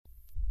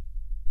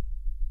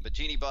But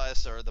Jeannie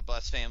Buss or the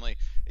Buss family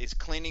is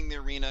cleaning the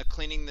arena,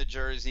 cleaning the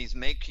jerseys,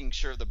 making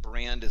sure the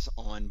brand is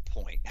on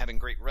point, having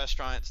great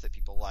restaurants that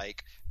people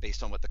like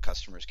based on what the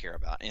customers care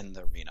about in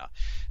the arena.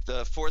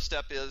 The fourth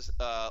step is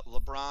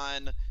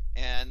LeBron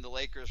and the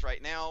Lakers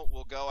right now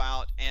will go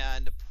out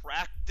and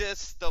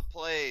practice the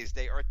plays.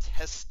 They are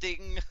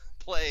testing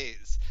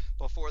plays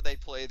before they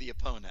play the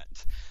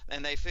opponent.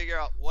 And they figure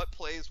out what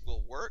plays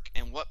will work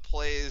and what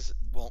plays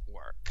won't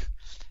work.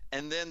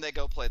 And then they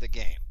go play the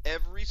game.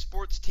 Every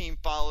sports team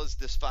follows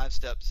this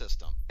 5-step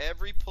system.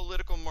 Every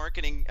political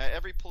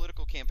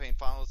campaign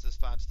follows this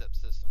 5-step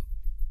system.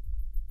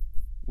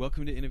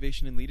 Welcome to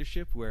Innovation and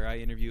Leadership, where I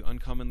interview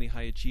uncommonly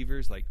high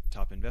achievers like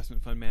top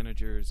investment fund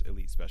managers,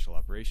 elite special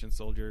operations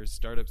soldiers,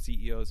 startup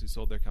CEOs who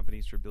sold their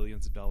companies for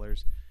billions of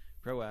dollars,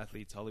 pro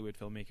athletes, Hollywood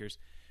filmmakers,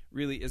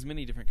 really as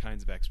many different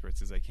kinds of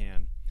experts as I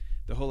can.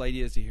 The whole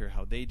idea is to hear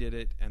how they did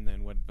it and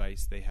then what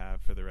advice they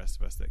have for the rest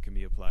of us that can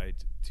be applied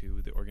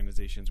to the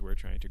organizations we're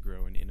trying to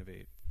grow and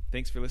innovate.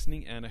 Thanks for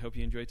listening, and I hope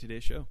you enjoyed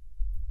today's show.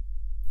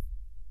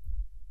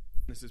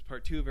 This is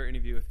part 2 of our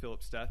interview with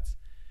Philip Stutz.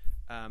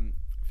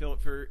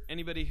 Philip, for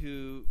anybody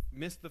who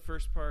missed the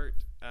first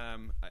part,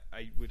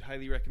 I would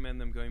highly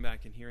recommend them going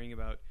back and hearing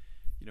about,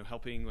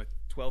 helping with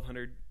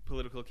 1,200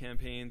 political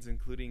campaigns,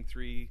 including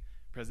 3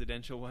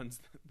 presidential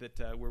ones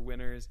that were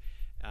winners.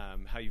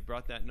 How you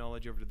brought that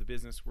knowledge over to the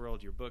business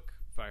world, your book,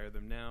 Fire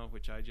Them Now,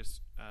 which I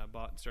just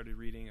bought and started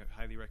reading. I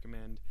highly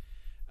recommend.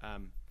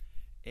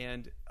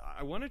 And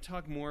I want to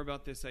talk more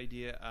about this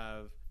idea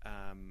of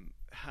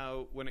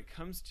how, when it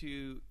comes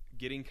to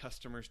getting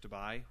customers to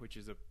buy, which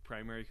is a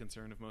primary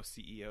concern of most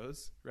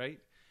CEOs, right?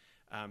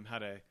 How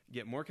to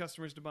get more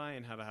customers to buy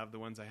and how to have the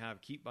ones I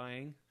have keep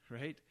buying,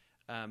 right?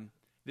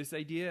 This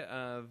idea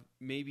of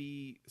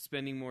maybe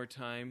spending more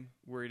time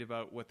worried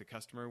about what the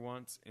customer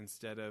wants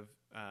instead of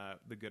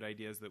the good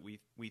ideas that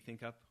we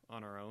think up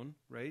on our own,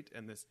 right?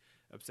 And this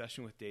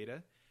obsession with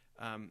data.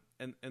 And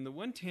the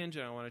one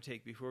tangent I want to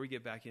take before we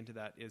get back into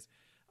that is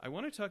I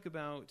want to talk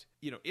about,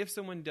 if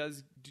someone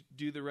does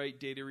do the right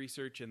data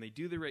research and they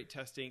do the right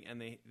testing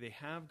and they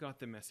have got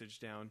the message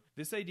down,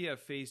 this idea of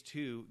phase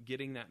 2,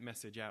 getting that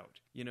message out.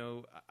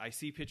 I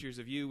see pictures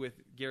of you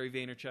with Gary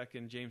Vaynerchuk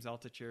and James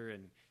Altucher,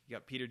 and you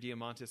got Peter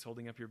Diamandis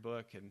holding up your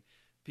book and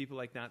people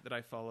like that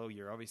I follow.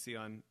 You're obviously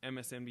on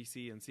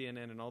MSNBC and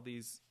CNN and all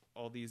these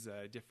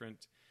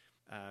different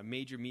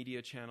major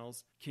media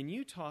channels. Can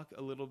you talk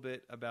a little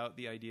bit about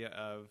the idea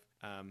of,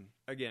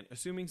 again,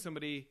 assuming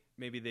somebody,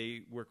 maybe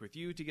they work with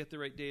you to get the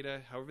right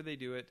data, however they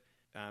do it,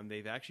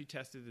 they've actually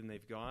tested and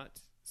they've got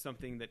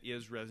something that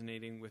is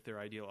resonating with their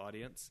ideal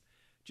audience.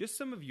 Just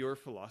some of your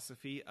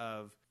philosophy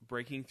of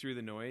breaking through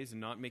the noise and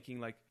not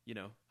making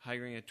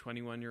hiring a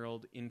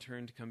 21-year-old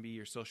intern to come be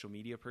your social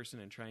media person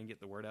and try and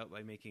get the word out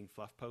by making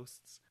fluff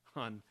posts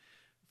on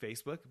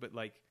Facebook. But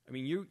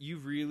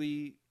you've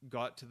really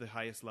got to the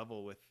highest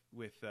level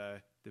with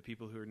the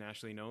people who are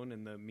nationally known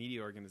and the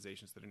media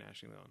organizations that are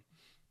nationally known.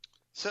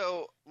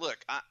 So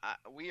look,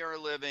 we are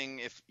living,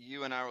 if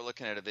you and I were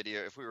looking at a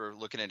video, if we were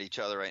looking at each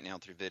other right now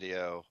through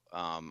video,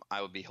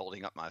 I would be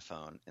holding up my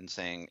phone and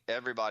saying,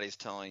 everybody's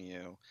telling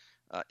you,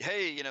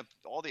 hey,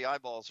 all the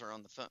eyeballs are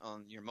on the phone,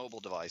 on your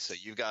mobile device, so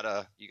you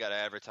gotta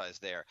advertise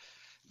there.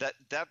 That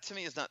to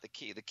me is not the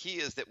key. The key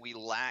is that we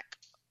lack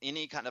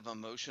any kind of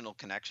emotional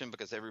connection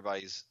because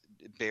everybody's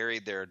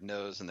buried their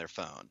nose in their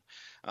phone.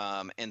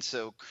 And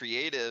so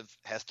creative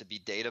has to be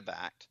data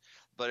backed,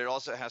 but it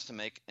also has to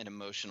make an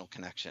emotional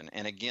connection.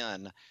 And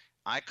again,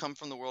 I come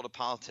from the world of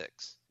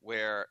politics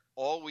where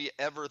all we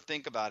ever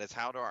think about is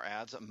how do our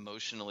ads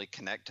emotionally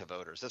connect to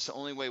voters. That's the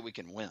only way we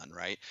can win,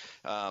 right?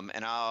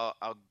 And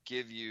I'll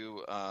give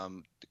you a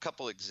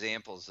couple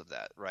examples of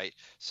that, right?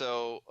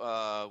 So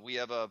we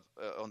have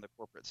on the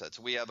corporate side,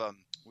 so we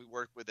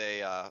work with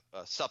a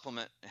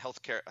supplement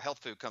health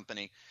food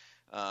company,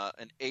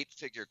 an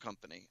 8-figure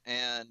company,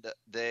 and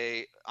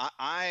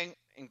I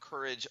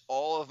encourage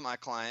all of my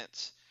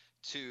clients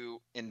to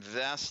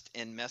invest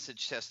in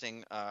message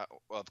testing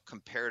of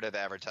comparative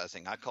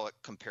advertising. I call it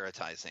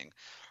comparatizing.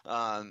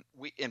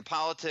 We in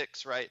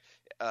politics, right?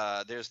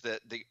 There's the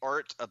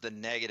art of the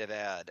negative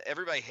ad.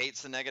 Everybody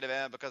hates the negative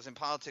ad because in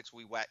politics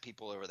we whack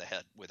people over the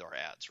head with our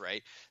ads,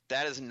 right?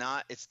 That is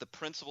not. It's the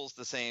principle's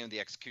the same. The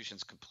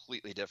execution's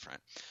completely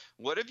different.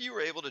 What if you were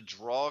able to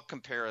draw a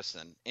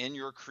comparison in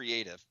your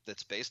creative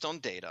that's based on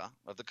data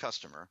of the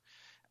customer?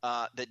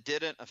 That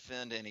didn't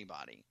offend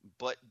anybody,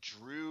 but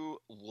drew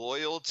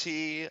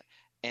loyalty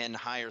and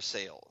higher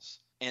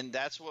sales. And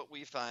that's what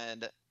we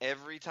find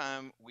every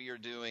time we are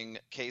doing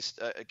case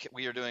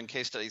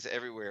studies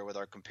everywhere with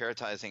our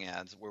comparatizing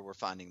ads where we're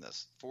finding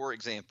this. For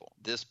example,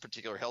 this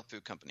particular health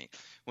food company,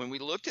 when we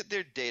looked at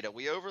their data,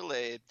 we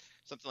overlaid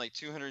something like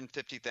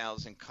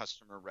 250,000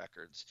 customer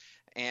records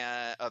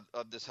and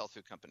of this health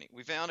food company.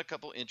 We found a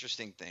couple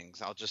interesting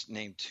things. I'll just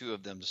name 2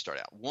 of them to start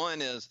out.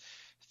 One is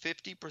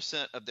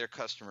 50% of their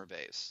customer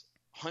base,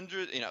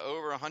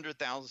 over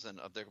 100,000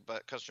 of their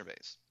customer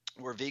base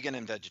were vegan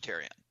and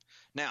vegetarian.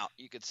 Now,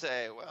 you could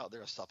say, well,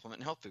 they're a supplement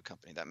and health food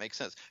company. That makes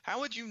sense. How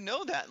would you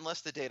know that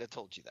unless the data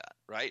told you that,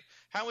 right?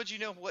 How would you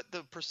know what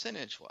the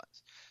percentage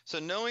was? So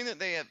knowing that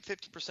they have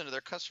 50% of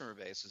their customer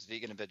base is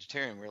vegan and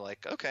vegetarian, we're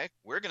like, okay,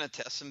 we're going to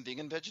test some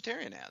vegan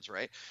vegetarian ads,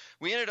 right?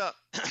 We ended up,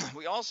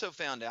 we also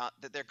found out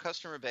that their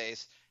customer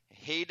base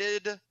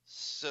hated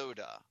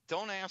soda.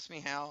 Don't ask me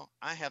how.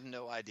 I have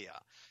no idea.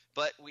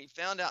 But we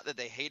found out that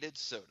they hated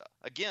soda.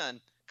 Again,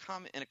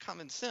 in a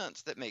common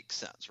sense, that makes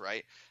sense,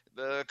 right?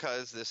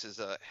 Because this is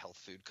a health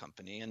food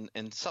company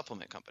and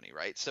supplement company,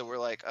 right? So we're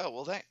like, oh,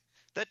 well,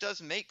 that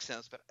does make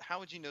sense, but how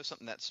would you know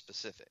something that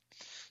specific?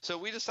 So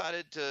we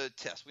decided to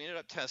test. We ended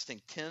up testing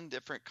 10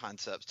 different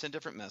concepts, 10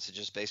 different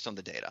messages based on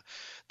the data.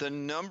 The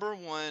number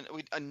one,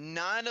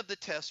 9 of the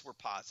tests were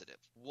positive.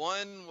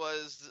 One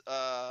was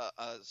a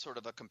sort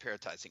of a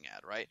comparatizing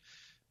ad, right?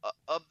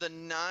 Of the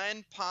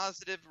 9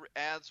 positive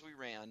ads we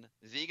ran,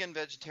 vegan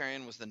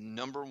vegetarian was the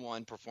number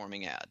one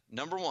performing ad.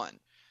 Number one.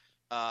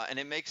 And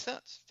it makes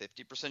sense.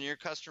 50% of your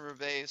customer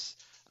base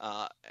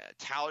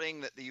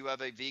touting that you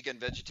have a vegan,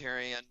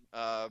 vegetarian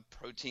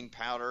protein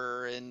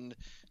powder and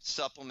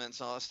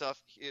supplements and all that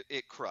stuff,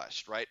 it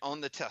crushed, right,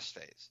 on the test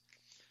phase.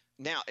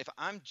 Now, if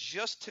I'm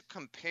just to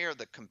compare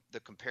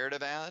the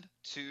comparative ad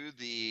to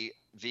the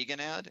vegan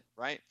ad,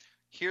 right,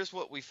 here's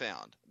what we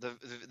found.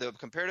 The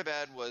comparative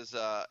ad was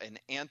an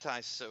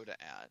anti-soda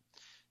ad.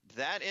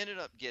 That ended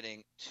up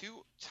getting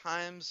 2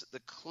 times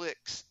the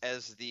clicks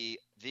as the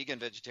vegan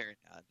vegetarian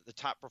ad, the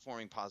top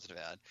performing positive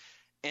ad,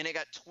 and it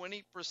got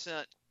 20%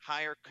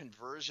 higher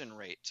conversion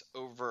rate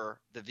over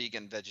the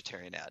vegan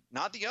vegetarian ad.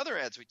 Not the other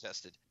ads we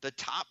tested, the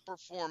top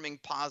performing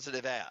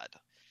positive ad.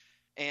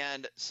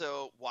 And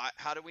so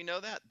how do we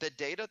know that? The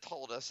data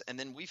told us, and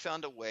then we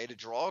found a way to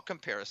draw a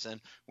comparison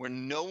where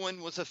no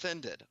one was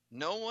offended.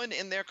 No one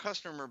in their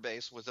customer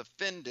base was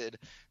offended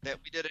that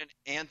we did an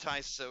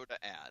anti-soda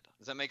ad.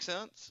 Does that make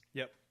sense?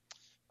 Yep.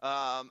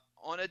 And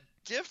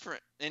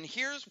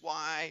here's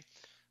why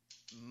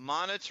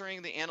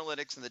monitoring the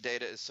analytics and the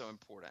data is so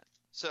important.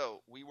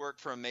 So we work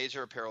for a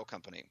major apparel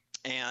company,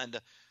 and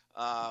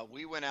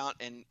we went out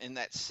and in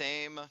that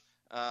same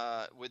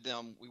with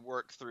them, we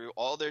worked through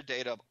all their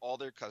data of all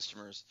their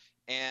customers,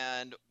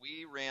 and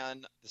we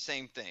ran the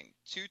same thing.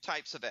 2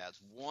 types of ads.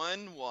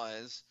 One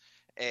was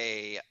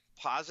a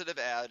positive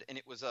ad, and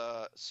it was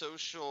a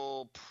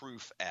social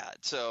proof ad.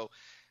 So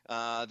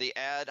the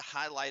ad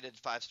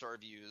highlighted 5-star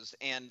reviews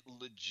and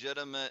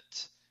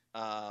legitimate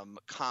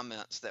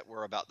comments that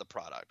were about the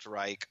product,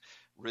 right?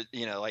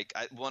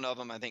 One of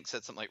them I think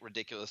said something like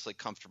ridiculously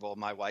comfortable.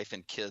 My wife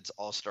and kids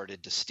all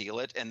started to steal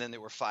it, and then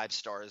there were 5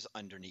 stars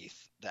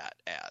underneath that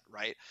ad,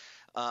 right?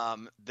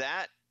 And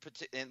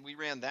we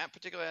ran that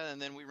particular ad,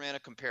 and then we ran a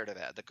comparative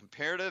ad. The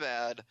comparative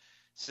ad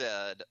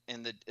said,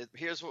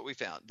 here's what we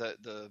found.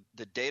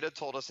 The data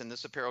told us in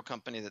this apparel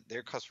company that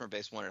their customer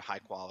base wanted high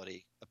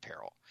quality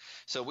apparel.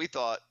 So we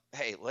thought,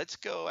 hey, let's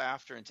go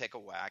after and take a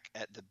whack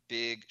at the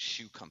big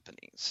shoe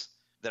companies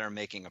that are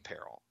making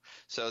apparel.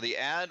 So the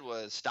ad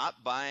was,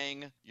 stop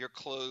buying your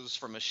clothes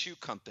from a shoe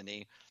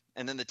company.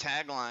 And then the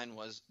tagline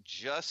was,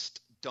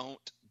 just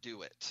don't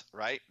do it,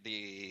 right?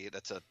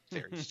 That's a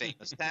very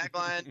famous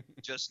tagline.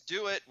 Just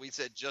do it. We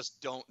said, just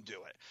don't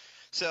do it.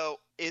 So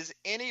is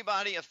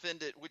anybody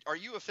offended? Are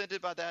you offended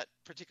by that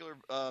particular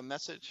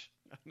message?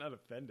 I'm not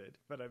offended,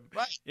 but I'm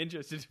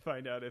interested to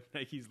find out if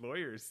Nike's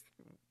lawyers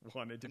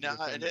wanted to be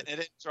offended. No, it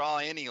didn't draw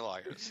any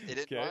lawyers. It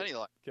didn't draw any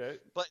lawyers. Okay.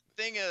 But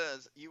the thing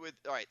is,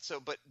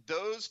 but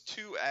those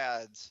 2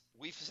 ads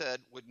we've said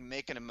would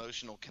make an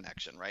emotional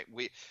connection, right?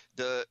 We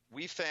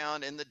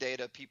found in the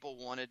data people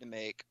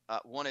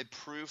wanted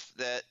proof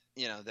that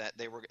that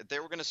they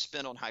were going to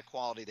spend on high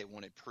quality. They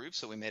wanted proof,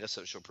 so we made a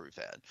social proof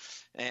ad.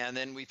 And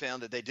then we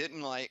found that they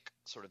didn't like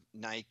sort of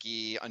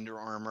Nike, Under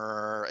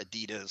Armour,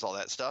 Adidas, all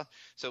that stuff.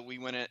 So we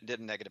went and did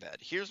a negative ad.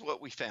 Here's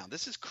what we found.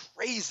 This is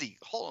crazy.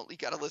 Hold on, you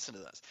got to listen to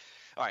this.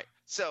 All right,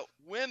 so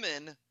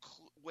women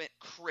went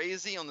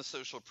crazy on the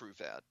social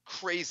proof ad.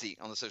 Crazy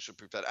on the social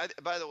proof ad.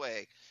 By the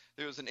way,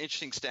 there was an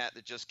interesting stat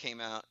that just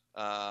came out.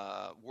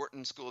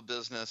 Wharton School of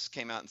Business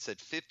came out and said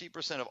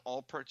 50% of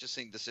all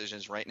purchasing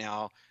decisions right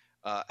now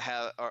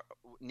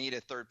need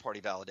a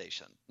third-party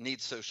validation,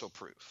 need social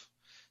proof.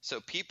 So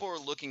people are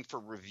looking for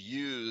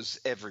reviews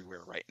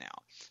everywhere right now.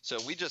 So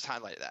we just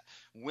highlighted that.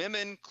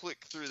 Women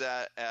click through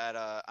that at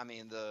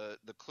the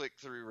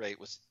click-through rate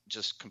was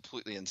just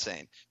completely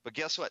insane. But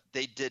guess what?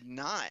 They did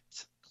not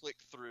click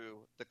through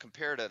the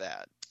comparative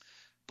ad.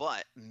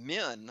 But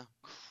men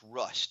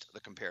crushed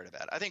the comparative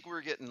ad. I think we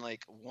were getting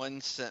like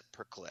 1 cent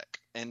per click.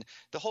 And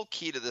the whole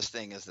key to this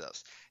thing is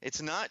this.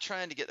 It's not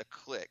trying to get a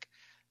click.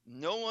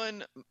 No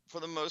one, for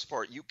the most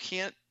part, you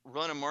can't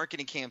run a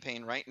marketing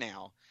campaign right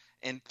now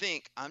and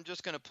think I'm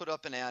just going to put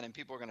up an ad and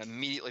people are going to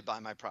immediately buy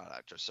my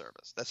product or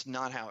service. That's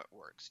not how it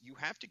works. You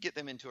have to get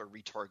them into a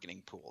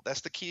retargeting pool.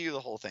 That's the key to the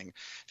whole thing.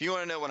 If you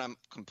want to know what I'm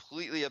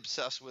completely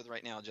obsessed with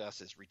right now,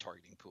 Jess, is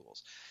retargeting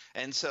pools.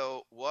 And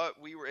so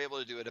what we were able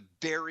to do at a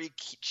very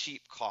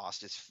cheap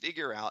cost is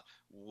figure out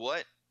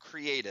what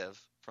creative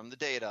from the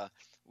data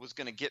was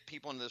going to get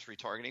people into this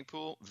retargeting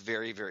pool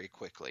very, very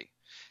quickly.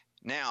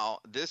 Now,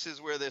 this is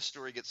where this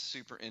story gets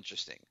super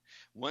interesting.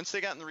 Once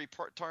they got in the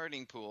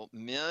retargeting pool,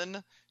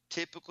 men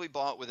typically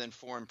bought within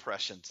 4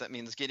 impressions. That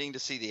means getting to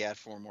see the ad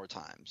 4 more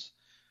times.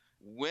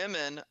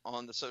 Women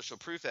on the social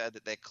proof ad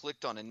that they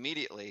clicked on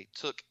immediately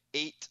took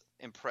 8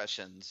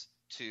 impressions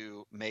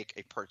to make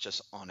a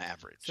purchase on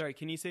average. Sorry,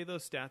 can you say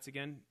those stats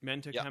again?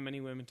 Men took how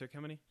many? Women took how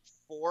many?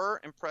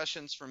 4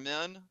 impressions for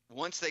men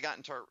once they got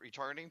into our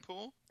retargeting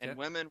pool, and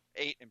women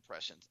 8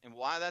 impressions. And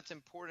why that's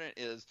important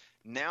is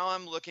now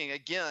I'm looking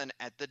again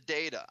at the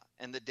data,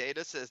 and the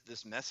data says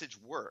this message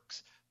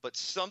works, but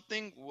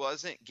something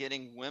wasn't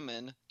getting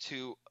women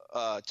to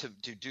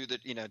do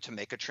the, to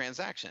make a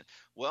transaction.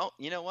 Well,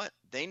 you know what?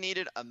 They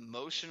needed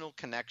emotional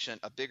connection,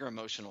 a bigger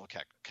emotional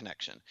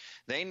connection.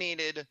 They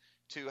needed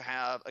to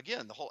have,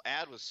 again, the whole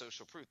ad was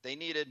social proof. They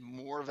needed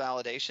more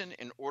validation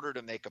in order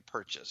to make a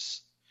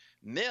purchase.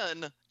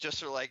 Men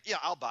just are like, yeah,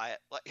 I'll buy it.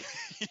 Like,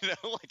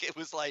 like it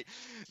was like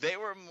they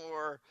were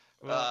more.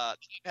 Well,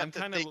 I'm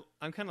kind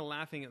of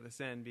laughing at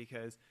this end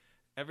because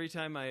every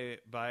time I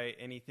buy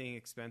anything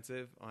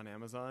expensive on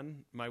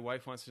Amazon, my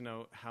wife wants to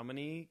know how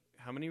many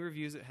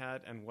reviews it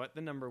had and what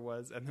the number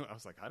was. And I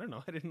was like, I don't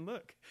know. I didn't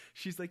look.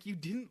 She's like, you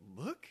didn't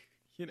look?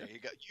 There you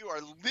go. You are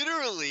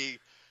literally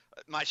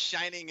my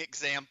shining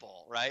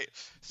example, right?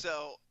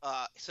 So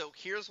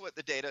here's what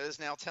the data is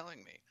now telling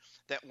me,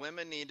 that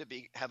women need to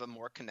have a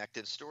more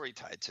connected story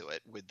tied to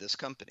it with this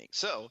company.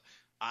 So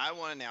I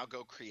want to now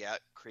go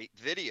create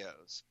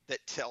videos that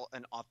tell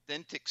an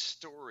authentic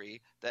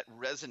story that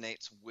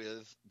resonates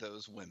with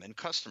those women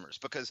customers,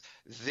 because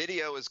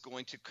video is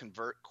going to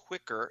convert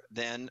quicker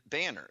than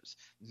banners.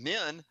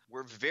 Men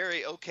were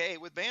very okay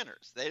with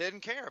banners. They didn't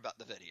care about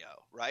the video,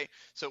 right?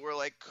 So we're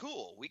like,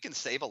 cool, we can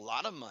save a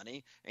lot of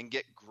money and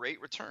get great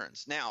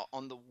returns. Now,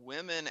 on the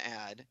women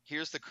ad,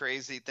 here's the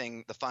crazy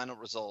thing, the final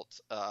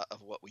result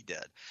of what we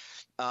did.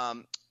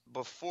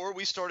 Before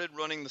we started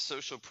running the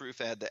social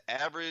proof ad, the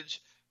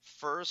average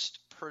first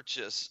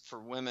purchase for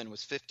women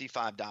was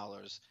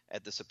 $55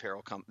 at this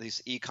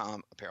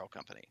e-com apparel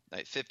company,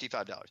 right?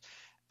 $55.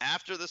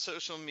 After the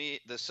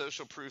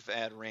social proof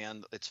ad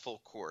ran its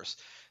full course,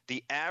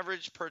 the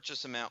average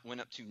purchase amount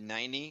went up to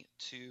 $92.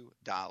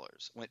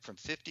 Went from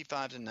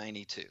 $55 to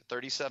 $92,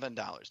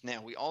 $37.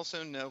 Now, we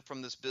also know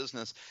from this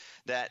business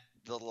that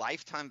the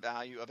lifetime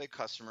value of a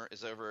customer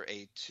is over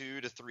a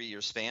 2 to 3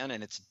 year span,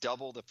 and it's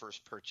double the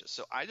first purchase.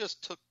 So I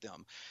just took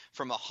them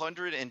from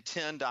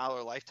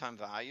 $110 lifetime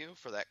value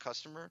for that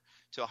customer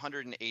to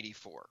 $184.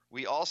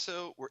 We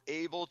also were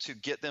able to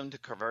get them to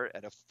convert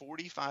at a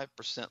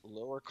 45%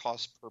 lower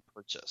cost per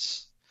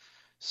purchase.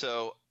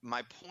 So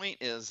my point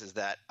is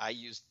that I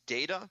use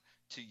data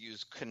to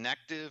use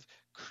creative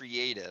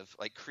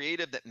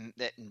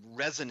that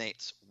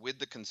resonates with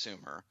the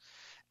consumer.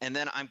 And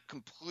then I'm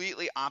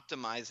completely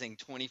optimizing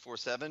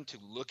 24/7 to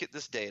look at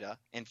this data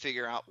and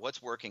figure out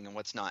what's working and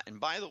what's not. And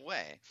by the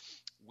way,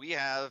 we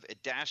have a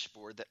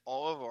dashboard that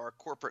all of our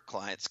corporate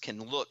clients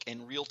can look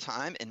in real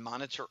time and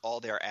monitor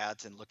all their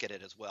ads and look at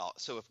it as well.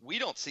 So if we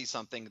don't see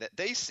something that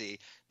they see,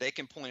 they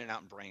can point it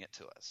out and bring it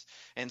to us.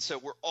 And so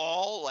we're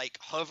all like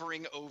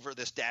hovering over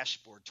this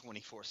dashboard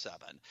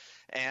 24/7.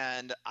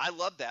 And I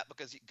love that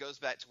because it goes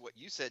back to what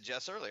you said,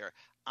 Jess, earlier.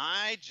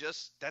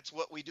 That's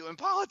what we do in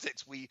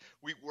politics. We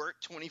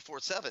work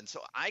 24/7.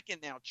 So I can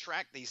now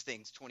track these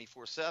things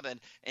 24/7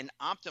 and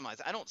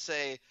optimize. I don't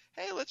say,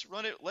 hey, let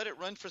it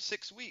run for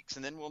 6 weeks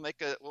and then we'll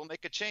make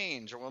a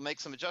change or we'll make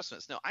some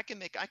adjustments. No, I can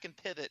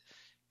pivot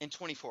in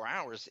 24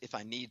 hours if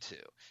I need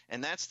to.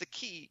 And that's the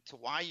key to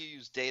why you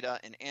use data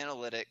and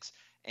analytics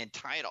and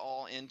tie it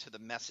all into the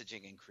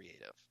messaging and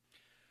creative.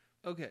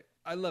 Okay.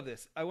 I love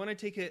this. I want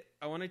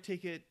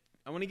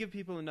to give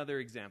people another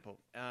example.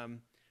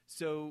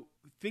 So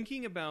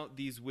thinking about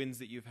these wins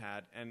that you've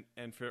had,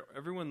 and for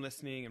everyone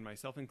listening and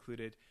myself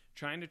included,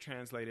 trying to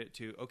translate it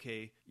to,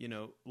 okay,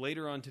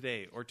 later on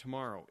today or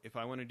tomorrow, if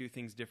I want to do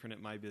things different at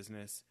my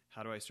business,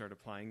 how do I start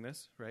applying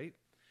this, right?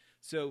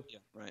 So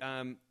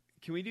can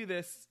we do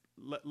this?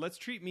 Let's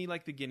treat me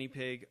like the guinea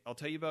pig. I'll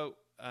tell you about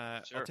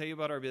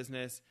our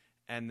business,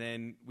 and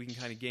then we can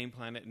kind of game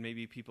plan it, and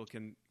maybe people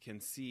can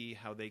see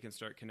how they can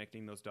start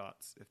connecting those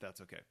dots, if that's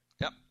okay.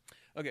 Yep.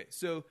 Okay,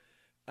 so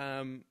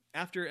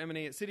after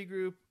M&A at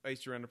Citigroup, I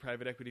used to run a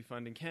private equity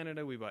fund in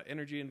Canada. We bought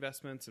energy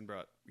investments and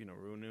brought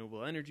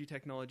renewable energy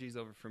technologies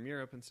over from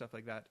Europe and stuff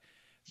like that.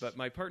 But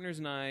my partners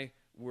and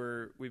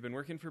we've been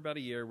working for about a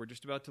year. We're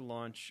just about to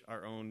launch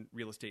our own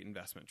real estate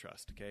investment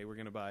trust. Okay, we're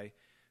going to buy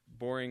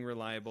boring,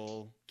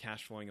 reliable,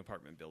 cash flowing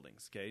apartment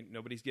buildings. Okay,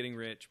 nobody's getting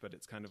rich, but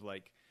it's kind of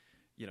like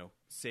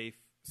safe,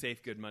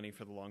 good money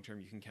for the long term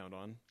you can count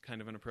on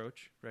kind of an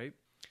approach, right?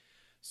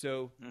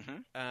 So.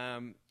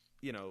 Mm-hmm.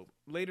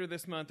 Later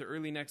this month or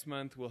early next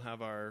month, we'll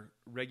have our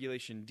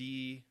Regulation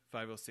D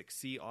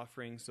 506C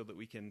offering so that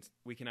we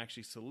can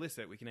actually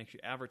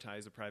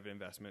advertise a private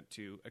investment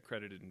to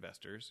accredited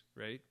investors,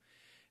 right?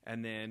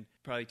 And then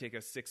probably take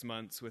us 6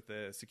 months with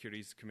the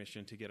Securities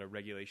Commission to get a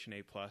Regulation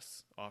A+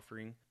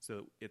 offering.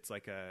 So it's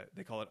like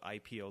they call it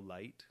IPO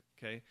light,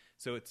 Okay,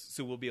 so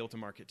we'll be able to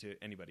market to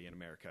anybody in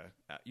America.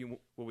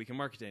 We can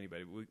market to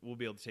anybody. We'll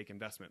be able to take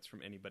investments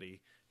from anybody,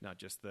 not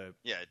just the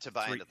to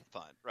buy into the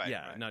fund, right?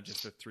 Yeah, right. Not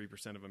just the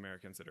 3% of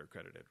Americans that are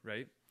accredited,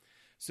 right?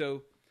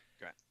 So,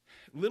 okay.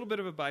 A little bit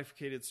of a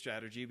bifurcated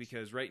strategy,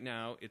 because right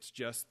now it's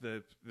just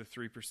the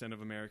 3%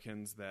 of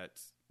Americans that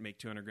make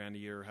 $200,000 a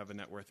year or have a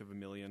net worth of $1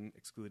 million,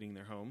 excluding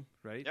their home,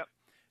 right? Yep.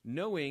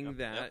 Knowing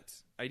that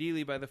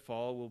ideally by the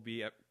fall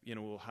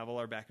we'll have all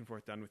our back and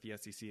forth done with the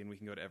SEC and we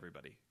can go to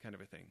everybody, kind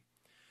of a thing.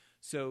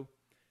 So,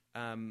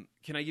 can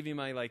I give you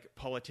my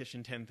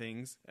politician 10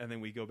 things, and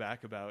then we go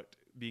back about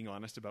being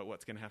honest about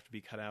what's going to have to be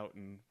cut out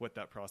and what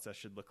that process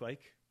should look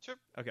like? Sure.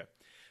 Okay.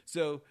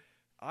 So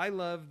I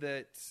love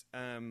that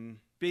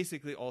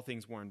basically all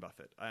things Warren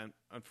Buffett.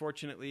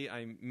 Unfortunately,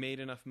 I made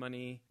enough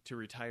money to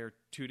retire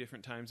 2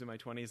 different times in my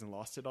 20s and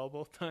lost it all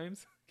both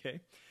times. Okay.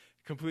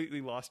 Completely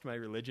lost my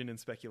religion and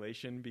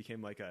speculation,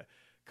 became like a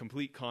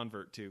complete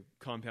convert to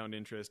compound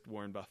interest,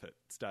 Warren Buffett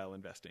style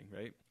investing,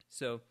 right?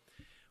 So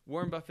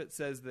Warren Buffett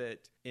says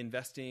that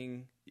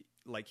investing,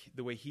 like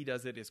the way he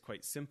does it, is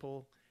quite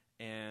simple,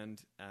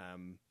 and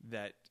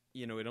that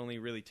it only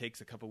really takes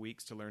a couple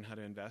weeks to learn how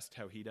to invest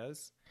how he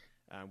does,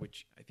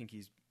 which I think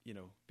he's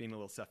being a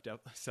little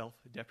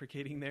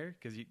self-deprecating there,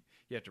 because you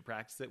have to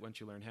practice it once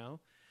you learn how.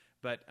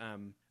 But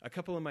a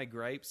couple of my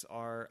gripes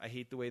are, I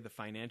hate the way the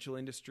financial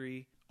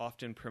industry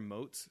often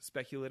promotes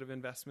speculative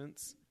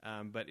investments,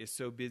 but is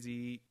so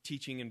busy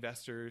teaching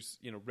investors,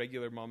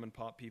 regular mom and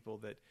pop people,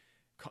 that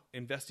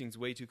investing is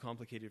way too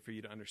complicated for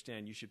you to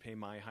understand. You should pay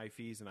my high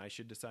fees and I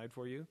should decide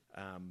for you.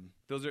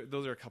 Those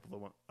are a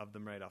couple of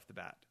them right off the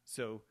bat.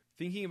 So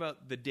thinking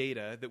about the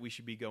data that we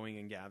should be going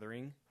and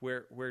gathering,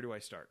 where do I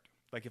start?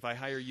 Like if I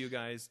hire you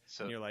guys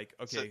and you're like,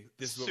 okay,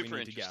 this is what we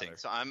need to gather.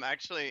 So I'm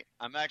actually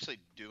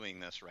doing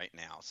this right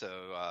now.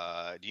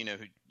 So do you know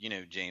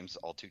who James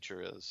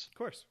Altucher is? Of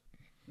course.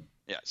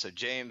 Yeah. So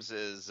James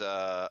is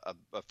a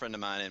friend of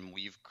mine, and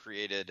we've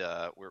created.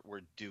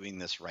 We're doing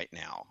this right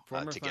now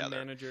Former together.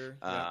 Fund manager.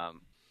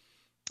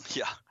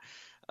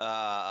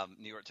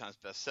 New York Times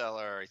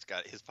bestseller. He's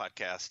got his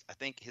podcast. I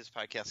think his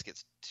podcast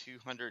gets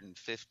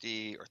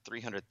 250 or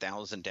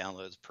 300,000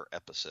 downloads per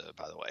episode.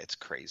 By the way, it's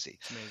crazy.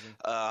 It's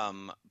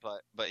amazing.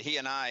 But he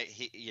and I,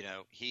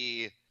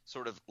 he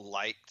sort of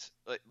liked.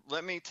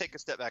 Let me take a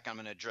step back. I'm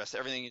going to address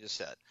everything you just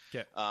said.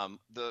 Okay.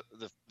 The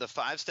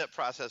 5-step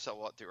process I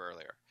walked through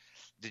earlier.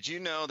 Did you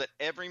know that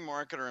every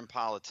marketer in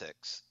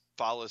politics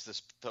follows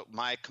this?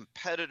 My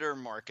competitor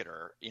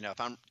marketer, if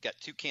I'm got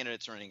 2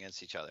 candidates running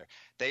against each other,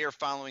 they are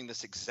following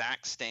this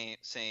exact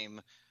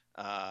same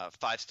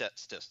 5-step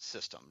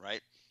system,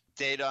 right?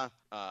 Data,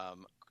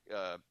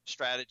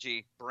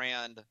 strategy,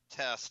 brand,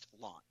 test,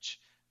 launch.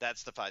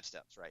 That's the 5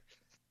 steps, right?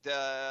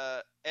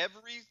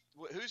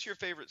 Who's your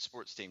favorite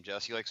sports team,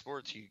 Jess? You like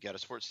sports? You got a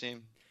sports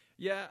team?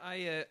 Yeah,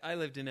 I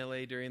lived in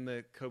LA during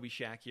the Kobe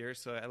Shaq years,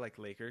 so I like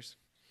Lakers.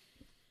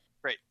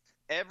 Great.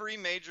 Every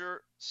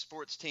major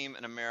sports team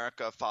in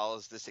America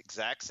follows this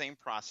exact same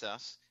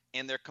process,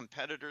 and their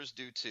competitors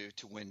do too,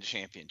 to win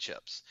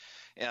championships.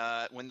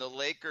 When the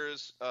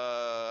Lakers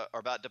are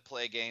about to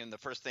play a game, the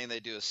first thing they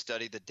do is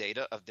study the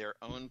data of their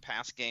own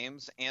past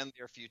games and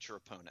their future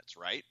opponents,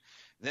 right?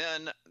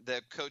 Then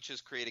the coaches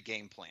create a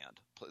game plan,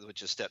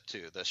 which is step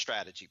 2, the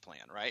strategy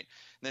plan, right?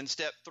 Then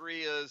step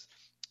 3 is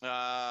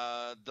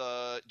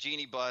the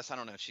Jeannie Buss, I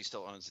don't know if she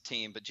still owns the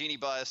team, but Jeannie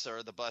Buss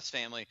or the Buss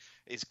family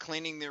is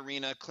cleaning the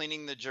arena,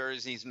 cleaning the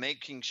jerseys,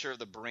 making sure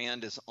the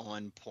brand is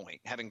on point,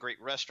 having great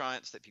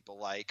restaurants that people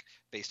like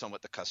based on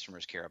what the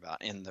customers care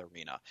about in the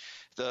arena.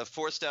 The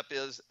 4th step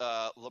is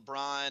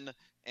LeBron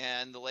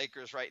and the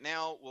Lakers right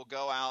now will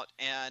go out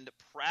and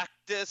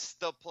practice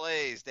the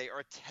plays. They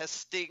are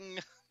testing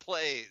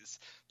plays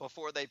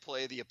before they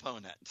play the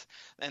opponent,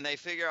 and they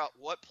figure out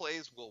what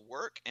plays will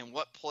work and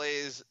what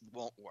plays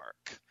won't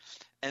work,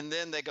 and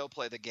then they go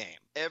play the game.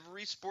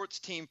 Every sports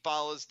team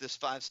follows this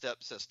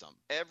 5-step system.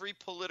 Every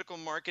political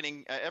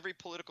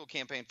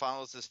campaign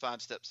follows this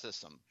 5-step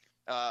system.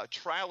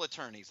 Trial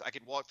attorneys, I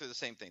could walk through the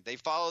same thing. They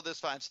follow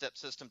this 5-step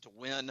system to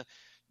win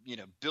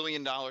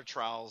billion-dollar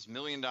trials,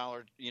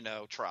 million-dollar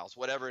trials,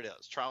 whatever it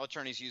is. Trial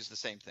attorneys use the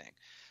same thing.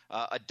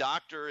 A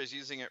doctor is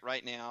using it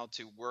right now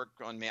to work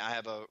on me. I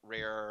have a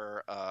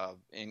rare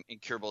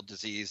incurable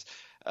disease,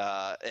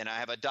 and I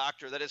have a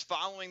doctor that is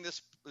following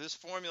this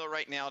formula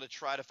right now to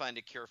try to find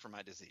a cure for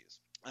my disease.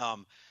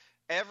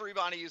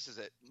 Everybody uses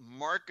it.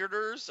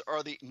 Marketers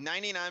are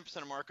 99%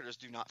 of marketers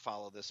do not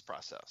follow this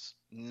process.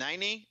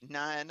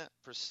 99%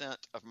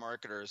 of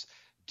marketers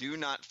do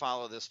not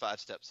follow this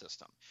 5-step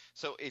system.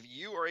 So if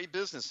you are a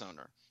business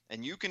owner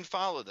and you can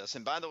follow this,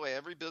 and by the way,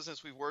 every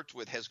business we've worked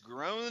with has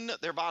grown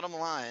their bottom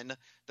line.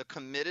 The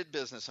committed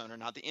business owner,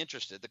 not the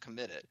interested, the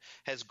committed,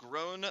 has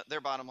grown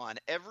their bottom line,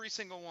 every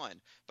single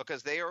one,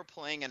 because they are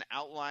playing an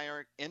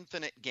outlier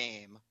infinite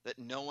game that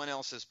no one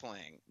else is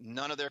playing.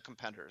 None of their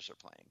competitors are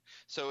playing.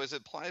 So as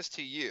it applies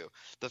to you,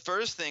 the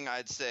first thing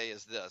I'd say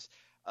is this.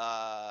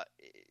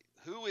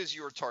 Who is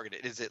your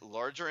target? Is it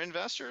larger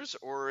investors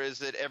or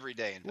is it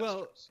everyday investors?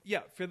 Well, yeah,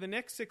 for the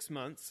next 6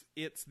 months,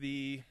 it's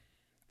the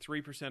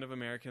 3% of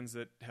Americans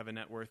that have a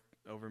net worth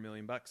over $1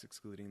 million,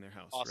 excluding their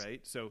house, Awesome. right?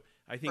 So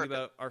I think Perfect.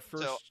 about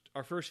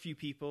our first few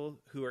people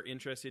who are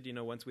interested,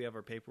 once we have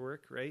our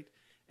paperwork, right?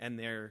 And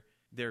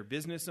they're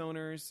business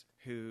owners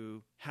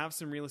who have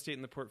some real estate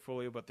in the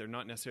portfolio, but they're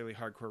not necessarily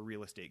hardcore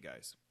real estate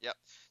guys. Yep.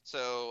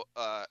 So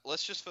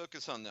let's just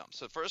focus on them.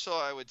 So first of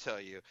all, I would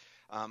tell you,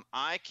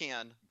 I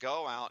can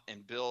go out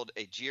and build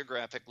a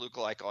geographic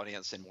lookalike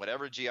audience in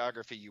whatever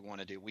geography you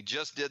want to do. We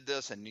just did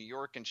this in New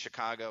York and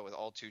Chicago with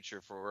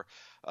Altucher for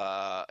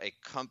a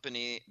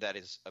company that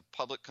is a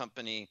public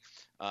company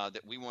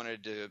that we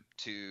wanted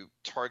to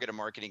target a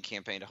marketing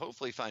campaign to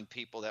hopefully find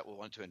people that will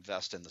want to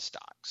invest in the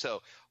stock.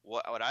 So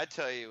what I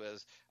tell you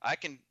is I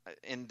can,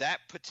 in that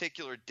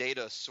particular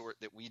data sort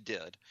that we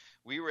did,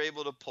 we were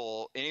able to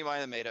pull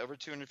anybody that made over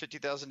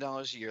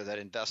 $250,000 a year that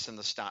invests in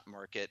the stock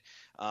market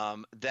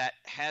that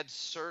had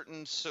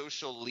certain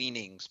social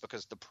leanings,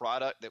 because the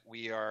product that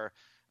we are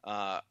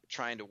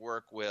trying to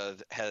work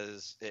with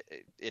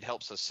it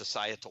helps a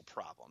societal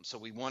problem. So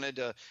we wanted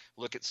to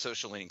look at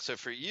social leaning. So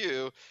for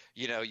you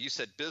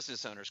said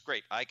business owners.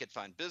 Great. I could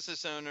find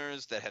business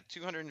owners that have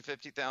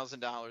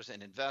 $250,000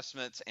 in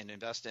investments and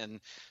invest in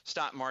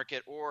stock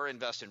market or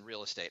invest in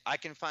real estate. I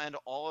can find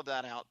all of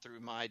that out through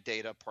my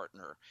data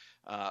partner.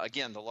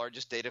 Again, the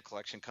largest data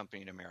collection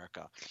company in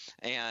America.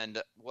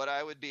 And what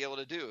I would be able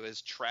to do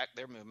is track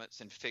their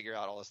movements and figure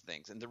out all those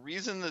things. And the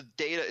reason the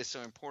data is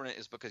so important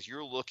is because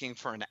you're looking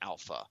for an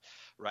alpha,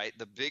 right?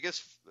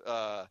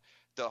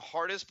 The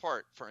hardest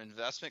part for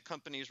investment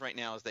companies right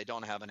now is they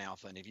don't have an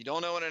alpha. And if you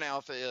don't know what an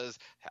alpha is,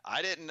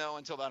 I didn't know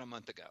until about a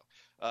month ago.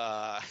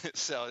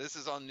 So this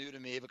is all new to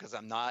me because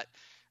I'm not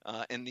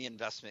in the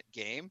investment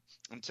game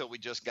until we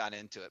just got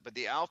into it. But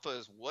the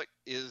alpha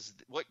is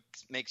what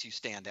makes you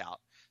stand out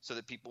so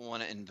that people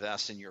want to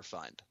invest in your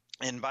fund.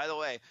 And by the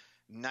way,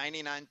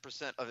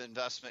 99% of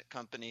investment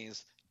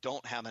companies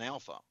don't have an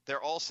alpha.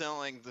 They're all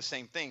selling the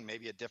same thing,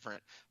 maybe a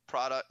different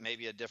product,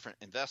 maybe a different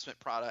investment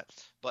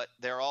product, but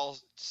they're all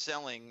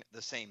selling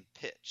the same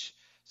pitch.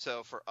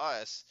 So for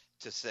us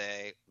to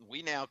say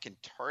we now can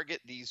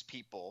target these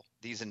people,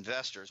 these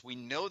investors, we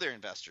know they're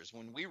investors.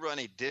 When we run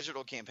a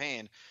digital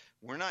campaign,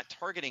 we're not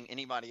targeting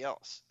anybody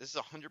else. This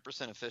is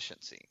 100%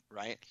 efficiency,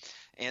 right?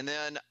 And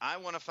then I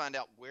want to find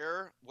out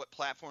what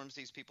platforms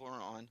these people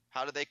are on,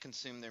 how do they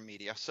consume their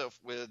media. So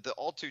with the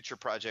Altucher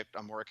project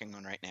I'm working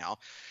on right now,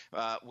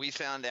 we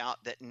found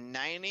out that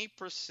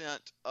 90%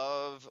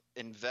 of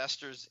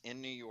investors in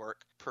New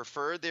York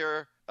prefer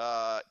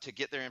to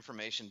get their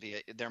information via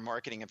their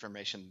marketing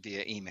information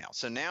via email.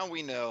 So now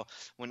we know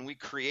when we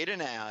create an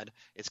ad,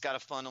 it's got to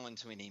funnel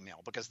into an email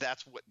because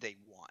that's what they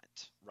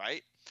want,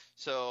 right?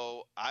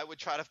 So I would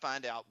try to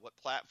find out what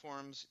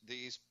platforms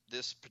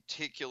this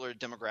particular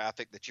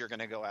demographic that you're going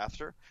to go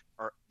after,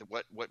 or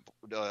what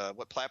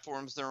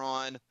platforms they're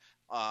on,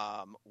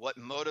 what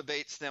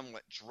motivates them,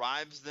 what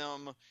drives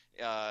them,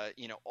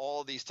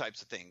 all these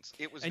types of things.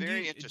 It was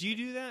very interesting. Do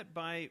you do that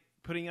by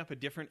putting up a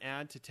different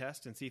ad to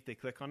test and see if they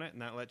click on it,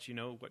 and that lets you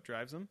know what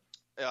drives them?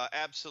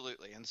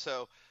 Absolutely. And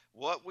so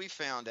what we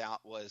found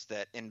out was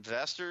that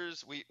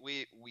investors,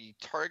 we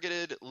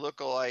targeted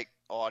lookalike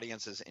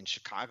audiences in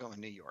Chicago and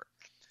New York.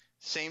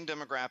 Same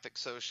demographic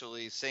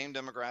socially, same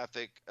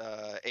demographic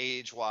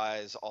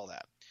age-wise, all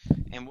that.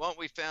 And what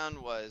we found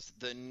was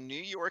the New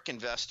York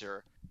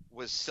investor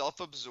was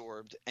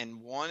self-absorbed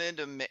and wanted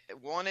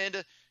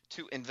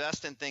to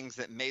invest in things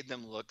that made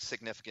them look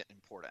significant and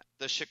important.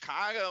 The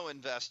Chicago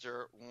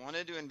investor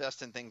wanted to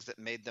invest in things that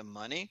made them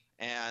money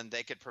and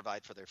they could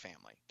provide for their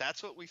family.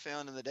 That's what we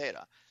found in the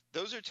data.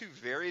 Those are two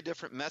very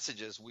different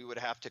messages we would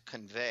have to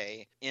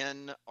convey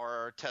in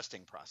our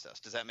testing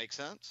process. Does that make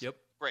sense? Yep.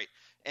 Great.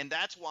 And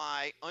that's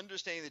why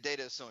understanding the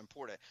data is so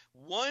important.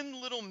 One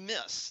little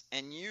miss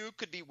and you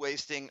could be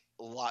wasting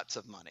lots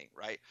of money,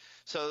 right?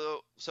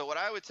 So what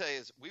I would say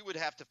is we would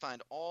have to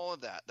find all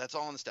of that. That's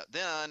all in the step.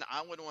 Then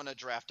I would want to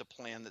draft a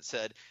plan that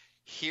said,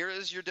 here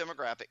is your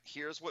demographic.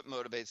 Here's what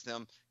motivates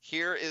them.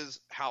 Here is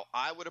how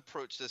I would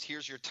approach this.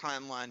 Here's your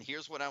timeline.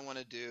 Here's what I want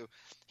to do.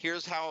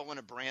 Here's how I want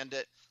to brand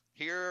it.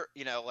 Here,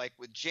 like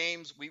with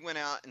James, we went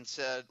out and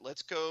said,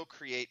 let's go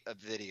create a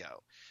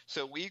video.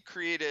 So we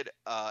created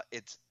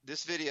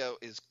this video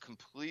is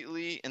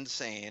completely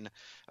insane.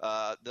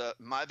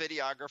 My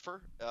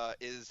videographer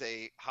is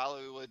a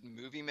Hollywood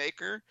movie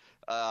maker,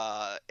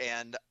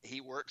 and he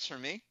works for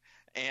me.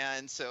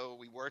 And so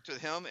we worked with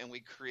him and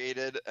we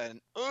created an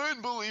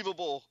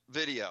unbelievable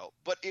video.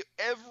 But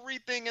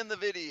everything in the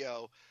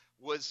video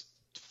was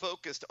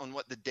focused on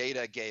what the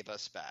data gave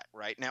us back.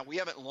 Right now, we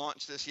haven't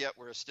launched this yet.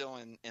 We're still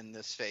in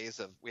this phase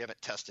of we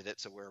haven't tested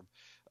it, so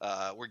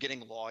we're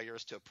getting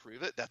lawyers to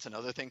approve it. That's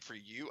another thing for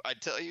you. I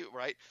tell you,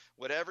 right?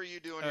 Whatever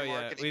you do in your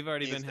marketing, we've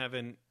already been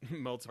having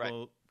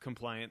multiple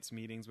compliance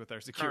meetings with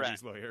our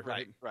securities lawyer.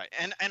 Right.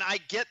 And I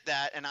get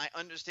that, and I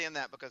understand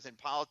that because in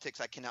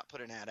politics, I cannot put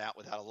an ad out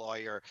without a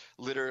lawyer.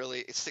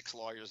 Literally, 6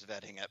 lawyers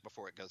vetting it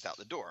before it goes out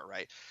the door.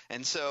 Right.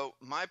 And so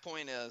my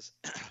point is,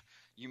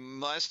 you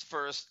must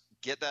first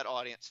get that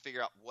audience,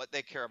 figure out what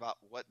they care about,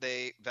 what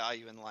they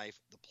value in life,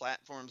 the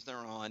platforms they're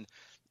on,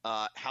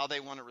 how they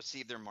want to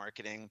receive their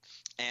marketing,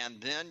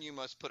 and then you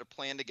must put a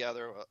plan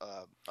together.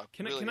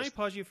 Can I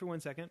pause you for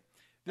 1 second?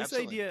 This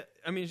Absolutely. idea,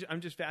 I mean, I'm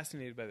just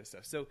fascinated by this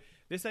stuff. So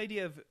this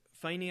idea of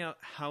finding out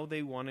how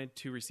they wanted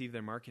to receive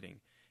their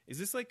marketing, is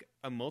this like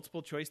a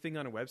multiple choice thing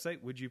on a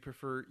website? Would you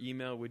prefer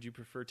email? Would you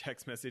prefer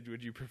text message?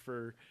 Would you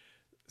prefer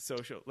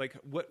social? Like,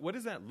 what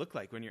does that look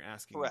like when you're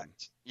asking them?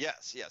 Correct.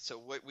 Yes. So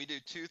what we do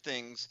two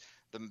things.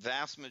 The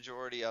vast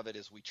majority of it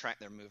is we track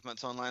their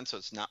movements online, so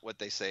it's not what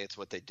they say, it's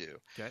what they do.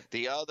 Okay.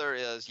 The other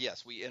is,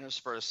 yes, we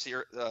intersperse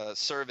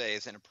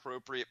surveys in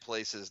appropriate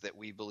places that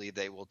we believe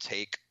they will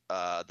take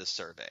the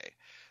survey.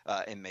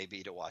 It may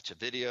be to watch a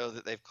video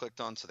that they've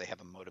clicked on, so they have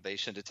a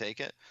motivation to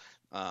take it,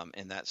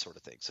 and that sort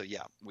of thing. So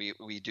yeah,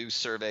 we do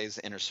surveys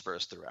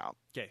interspersed throughout.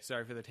 Okay,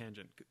 sorry for the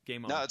tangent.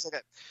 Game on. No, it's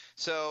okay.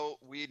 So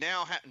we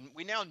now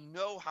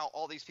know how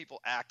all these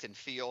people act and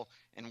feel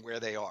and where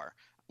they are.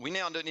 We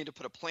now don't need to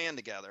put a plan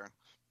together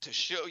to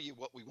show you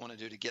what we want to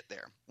do to get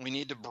there. We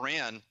need to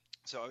brand.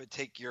 So I would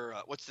take your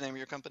what's the name of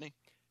your company?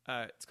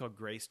 It's called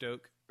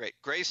Greystoke. Great,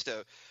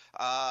 Greystoke.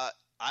 I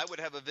would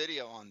have a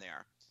video on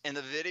there. And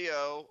the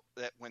video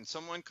that when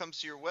someone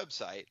comes to your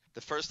website,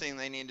 the first thing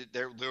they need to,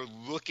 they're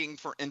looking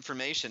for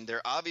information.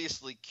 They're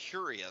obviously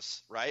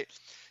curious, right?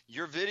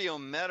 Your video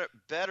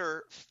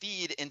better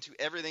feed into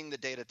everything the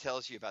data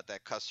tells you about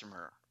that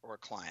customer or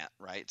client,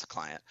 right? It's a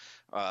client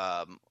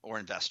or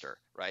investor,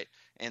 right?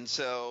 And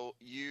so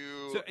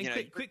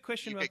quick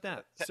question about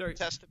that. Sorry.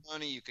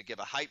 Testimony, you could give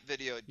a hype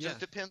video. It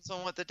just depends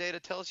on what the data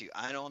tells you.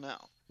 I don't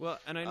know. Well,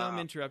 and I know I'm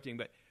interrupting,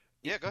 but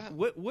yeah, go ahead.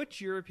 What's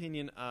your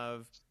opinion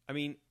of, I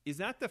mean, is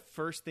that the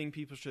first thing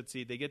people should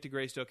see? They get to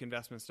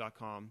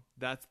greystokeinvestments.com.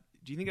 Do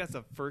you think that's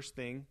the first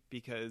thing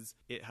because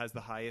it has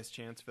the highest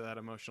chance for that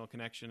emotional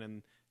connection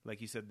and,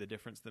 like you said, the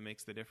difference that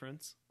makes the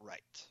difference?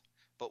 Right.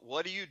 But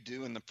what do you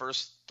do in the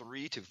first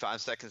 3 to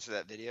 5 seconds of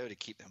that video to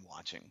keep them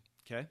watching?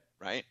 Okay.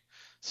 Right?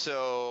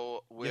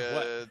 So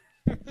with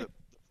the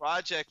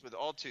project with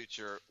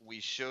AllTeacher, we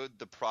showed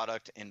the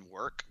product in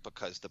work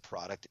because the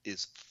product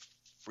is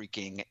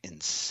freaking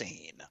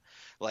insane.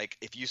 Like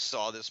if you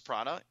saw this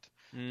product,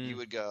 you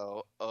would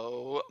go,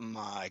 "Oh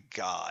my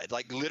God!"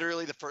 Like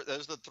literally,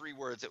 those are the 3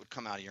 words that would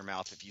come out of your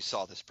mouth if you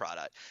saw this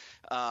product.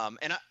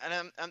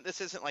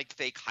 This isn't like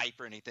fake hype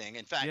or anything.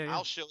 In fact,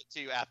 I'll show it to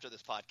you after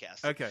this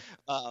podcast. Okay.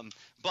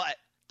 But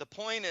the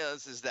point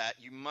is that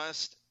you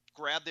must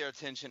grab their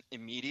attention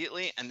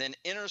immediately and then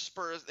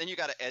intersperse. Then you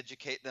got to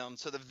educate them.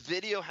 So the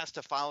video has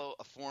to follow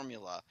a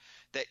formula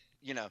that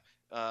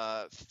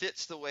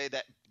fits the way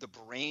that the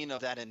brain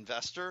of that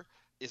investor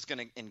is going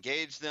to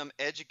engage them,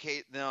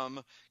 educate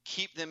them,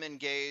 keep them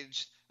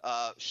engaged,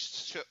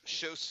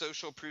 show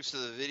social proofs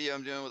of the video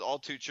I'm doing with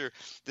AllTeacher.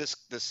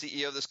 The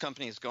CEO of this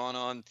company has gone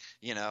on,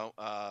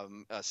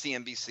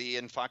 CNBC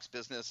and Fox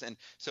Business, and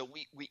so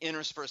we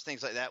intersperse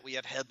things like that. We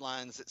have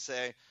headlines that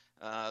say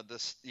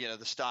the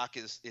stock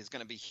is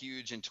going to be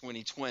huge in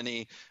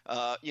 2020.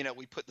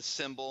 We put the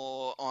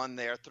symbol on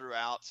there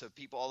throughout, so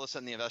people all of a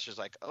sudden the investors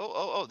like,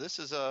 oh, this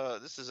is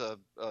a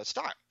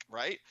stock,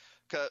 right?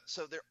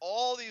 So there are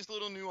all these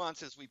little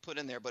nuances we put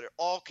in there, but it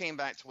all came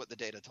back to what the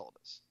data told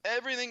us.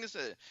 Everything is,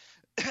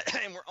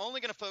 and we're only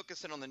going to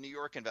focus in on the New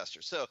York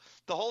investors. So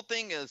the whole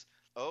thing is,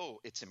 oh,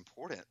 it's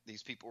important.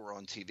 These people were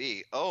on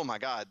TV. Oh my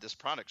God, this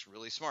product's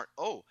really smart.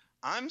 Oh,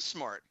 I'm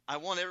smart. I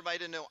want everybody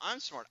to know I'm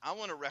smart. I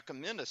want to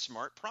recommend a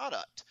smart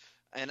product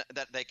and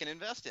that they can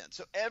invest in.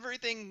 So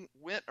everything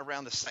went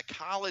around the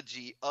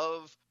psychology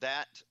of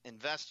that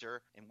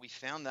investor, and we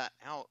found that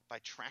out by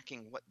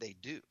tracking what they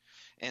do.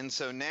 And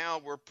so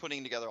now we're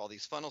putting together all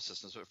these funnel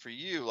systems. But for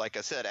you, like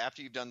I said,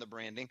 after you've done the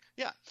branding,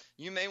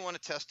 you may want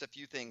to test a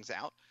few things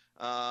out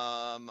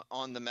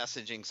on the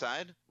messaging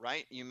side,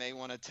 right? You may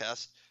want to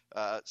test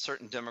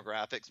certain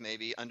demographics,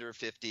 maybe under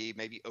 50,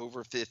 maybe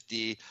over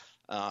 50.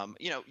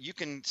 You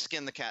can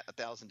skin the cat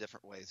 1,000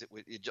 different ways.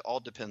 It all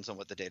depends on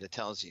what the data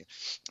tells you.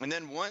 And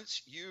then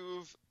once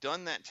you've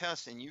done that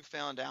test and you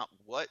found out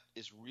what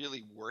is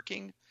really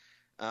working,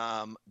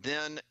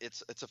 then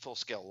it's a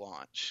full-scale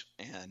launch,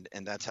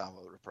 and that's how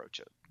I would approach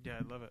it. Yeah,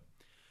 I love it.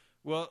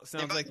 Well,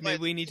 sounds like maybe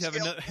we need to have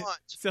another.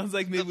 Sounds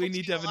like maybe we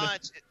need to have another.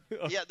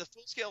 Yeah, the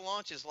full-scale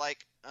launch is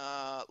like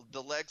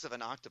the legs of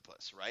an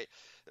octopus, right?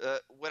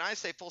 When I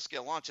say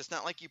full-scale launch, it's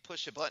not like you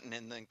push a button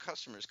and then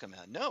customers come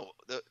in. No,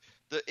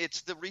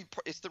 it's the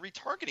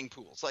retargeting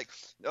pools. Like,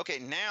 okay,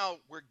 now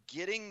we're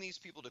getting these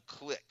people to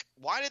click.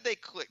 Why did they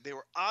click? They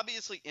were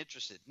obviously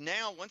interested.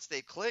 Now, once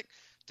they click,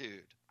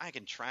 dude, I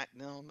can track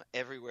them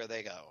everywhere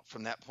they go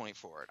from that point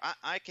forward.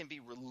 I can be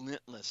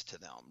relentless to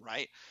them,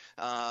 right?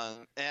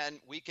 And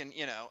we can,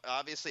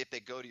 obviously if they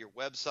go to your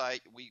website,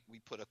 we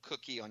put a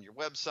cookie on your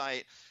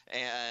website,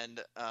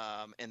 and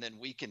then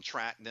we can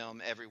track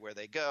them everywhere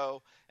they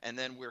go. And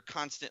then we're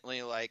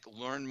constantly like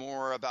learn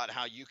more about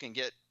how you can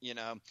get,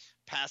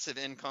 passive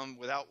income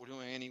without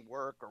doing any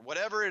work or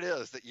whatever it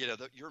is that,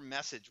 that your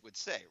message would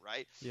say,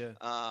 right?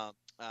 Yeah.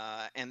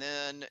 And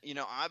then,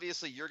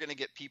 obviously you're going to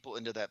get people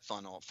into that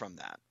funnel from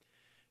that.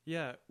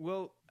 Yeah.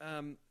 Well,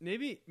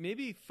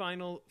 maybe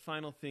final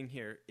thing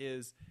here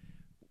is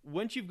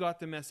once you've got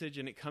the message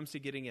and it comes to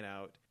getting it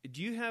out,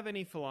 do you have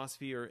any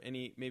philosophy or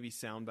any maybe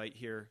soundbite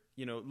here?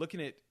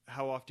 Looking at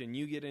how often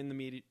you get in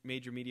the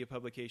major media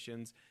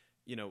publications,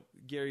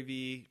 Gary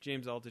Vee,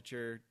 James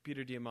Altucher,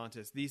 Peter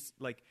Diamandis, these,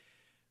 like,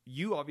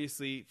 you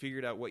obviously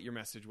figured out what your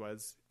message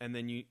was, and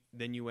then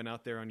you went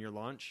out there on your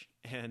launch,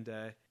 and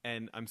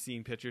I'm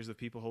seeing pictures of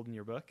people holding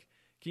your book.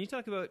 Can you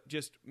talk about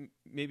just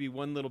maybe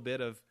one little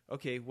bit of,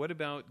 okay, what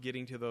about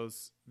getting to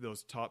those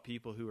top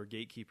people who are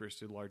gatekeepers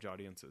to large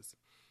audiences?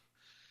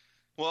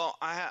 Well,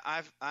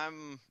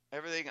 I'm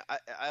everything.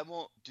 I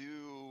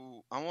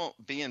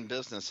won't be in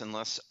business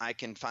unless I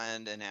can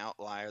find an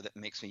outlier that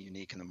makes me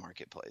unique in the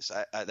marketplace.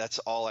 That's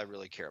all I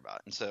really care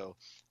about. And so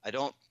I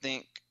don't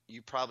think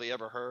you probably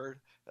ever heard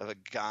of a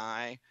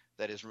guy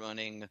that is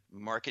running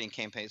marketing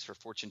campaigns for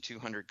Fortune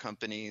 200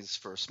 companies,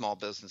 for small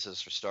businesses,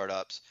 for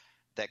startups,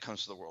 that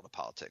comes to the world of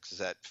politics. Is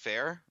that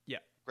fair? Yeah.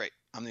 Great.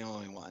 I'm the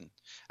only one.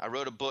 I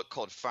wrote a book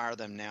called Fire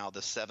Them Now,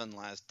 The 7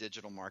 Lies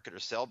Digital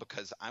Marketers Sell,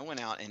 because I went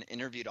out and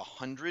interviewed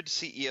 100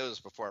 CEOs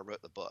before I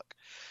wrote the book.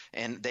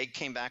 And they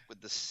came back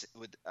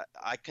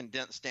I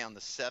condensed down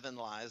the 7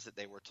 lies that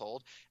they were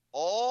told.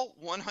 All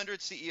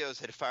 100 CEOs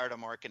had fired a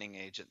marketing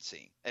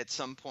agency at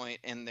some point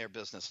in their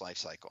business life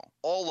cycle.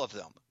 All of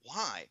them.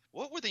 Why?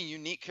 What were the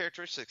unique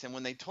characteristics? And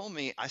when they told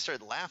me, I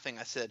started laughing.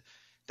 I said,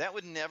 that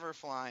would never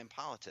fly in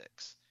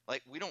politics.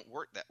 Like, we don't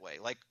work that way.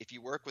 Like, if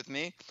you work with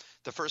me,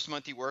 the first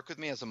month you work with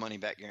me has a money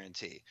back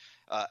guarantee.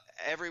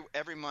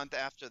 Every month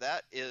after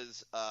that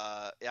is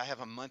I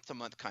have a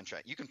month-to-month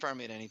contract. You can fire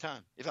me at any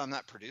time. If I'm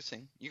not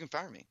producing, you can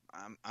fire me.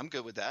 I'm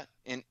good with that.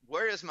 And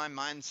where is my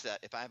mindset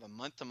if I have a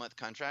month-to-month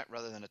contract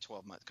rather than a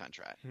 12-month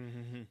contract?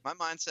 My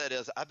mindset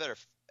is I better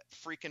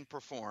freaking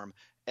perform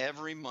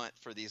every month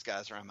for these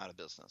guys or I'm out of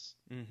business.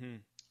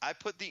 I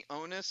put the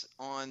onus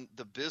on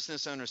the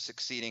business owner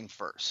succeeding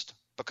first.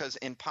 Because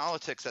in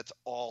politics, that's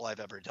all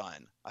I've ever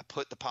done. I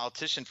put the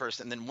politician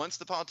first, and then once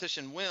the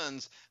politician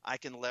wins, I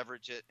can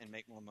leverage it and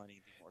make more money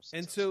and be more successful.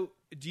 And so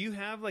do you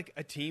have like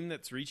a team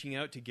that's reaching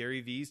out to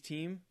Gary Vee's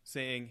team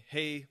saying,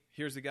 hey,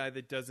 here's a guy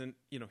that doesn't,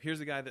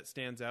 here's a guy that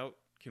stands out.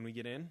 Can we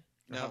get in?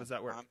 Or how does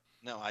that work?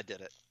 No, I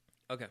did it.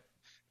 Okay.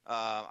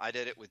 I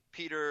did it with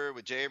Peter,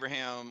 with Jay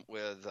Abraham,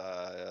 with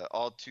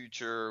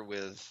Altucher,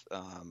 with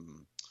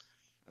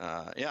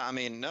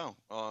no.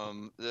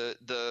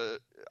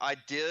 I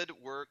did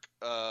work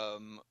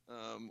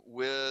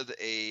with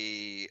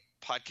a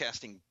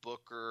podcasting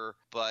booker,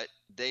 but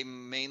they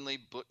mainly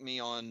booked me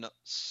on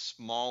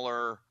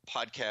smaller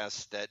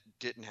podcasts that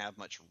didn't have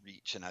much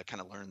reach, and I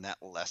kind of learned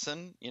that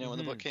lesson, when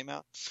the book came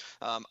out.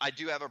 I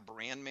do have a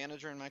brand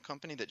manager in my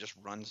company that just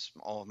runs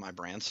all of my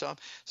brand stuff.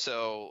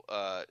 So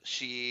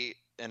she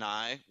and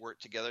I work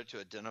together to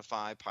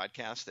identify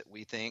podcasts that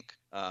we think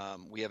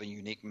we have a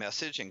unique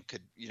message and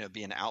could,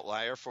 be an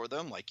outlier for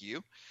them, like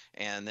you.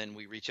 And then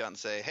we reach out and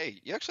say, hey,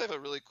 you actually have a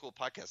really cool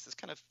podcast. This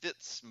kind of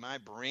fits my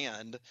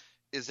brand.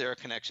 Is there a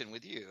connection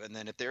with you? And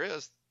then if there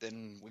is,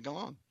 then we go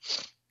on.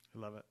 I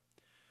love it.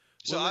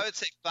 So I would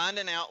say find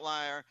an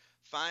outlier,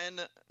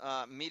 find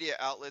media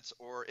outlets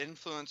or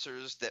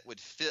influencers that would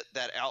fit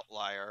that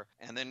outlier,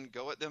 and then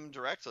go at them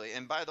directly.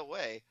 And by the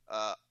way,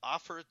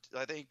 offer,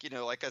 I think,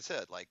 like I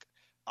said,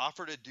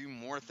 offer to do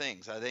more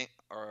things. I think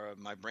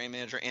my brand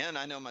manager and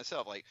I know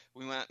myself,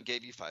 we went out and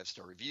gave you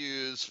 5-star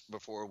reviews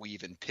before we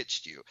even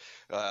pitched you.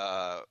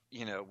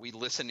 We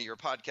listened to your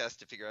podcast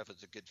to figure out if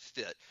it's a good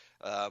fit.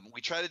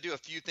 We try to do a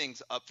few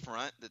things up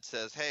front that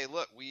says, hey,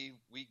 look, we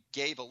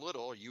gave a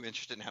little. Are you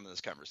interested in having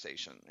this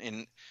conversation?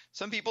 And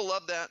some people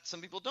love that.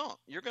 Some people don't.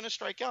 You're going to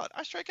strike out.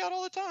 I strike out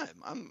all the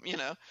time.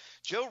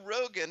 Joe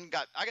Rogan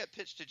I got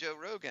pitched to Joe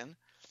Rogan.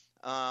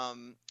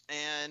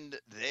 And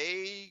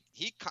he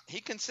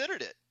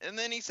considered it, and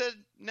then he said,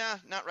 nah,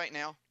 not right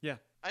now. Yeah.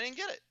 I didn't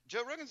get it.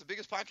 Joe Rogan's the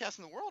biggest podcast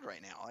in the world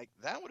right now.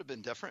 That would have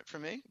been different for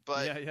me,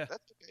 but yeah.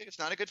 That's okay. It's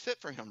not a good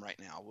fit for him right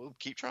now. We'll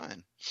keep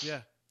trying.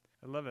 Yeah.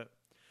 I love it.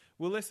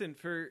 Well, listen,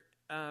 for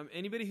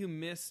anybody who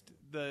missed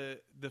the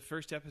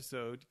first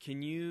episode,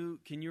 can you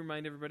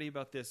remind everybody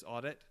about this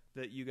audit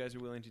that you guys are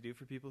willing to do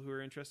for people who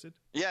are interested?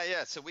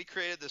 Yeah. So we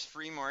created this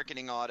free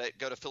marketing audit.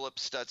 Go to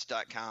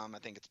philipstutz.com. I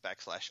think it's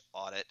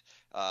 /audit.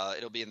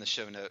 It'll be in the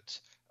show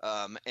notes.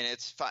 And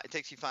it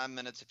takes you 5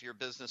 minutes. If you're a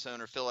business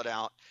owner, fill it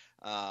out.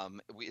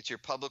 It's your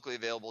publicly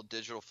available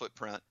digital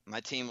footprint. My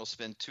team will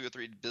spend 2 or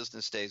 3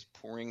 business days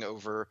poring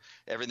over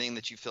everything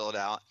that you filled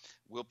out.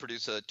 We'll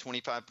produce a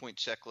 25-point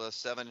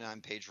checklist,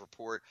 79-page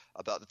report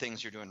about the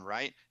things you're doing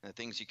right and the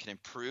things you can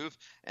improve.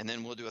 And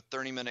then we'll do a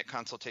 30-minute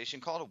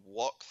consultation call to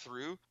walk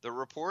through the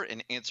report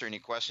and answer any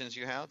questions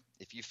you have.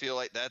 If you feel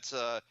like that's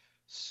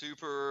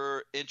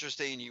super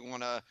interesting and you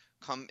want to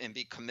come and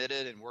be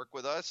committed and work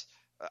with us,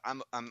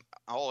 I'm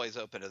always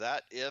open to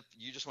that. If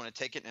you just want to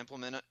take it and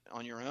implement it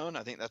on your own,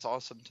 I think that's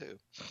awesome too.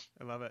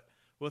 I love it.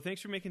 Well,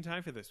 thanks for making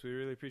time for this. We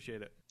really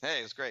appreciate it. Hey,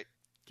 it was great.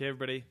 Okay,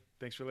 everybody.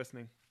 Thanks for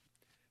listening.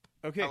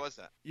 Okay. How was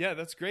that? Yeah,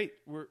 that's great.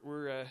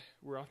 We're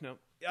off now.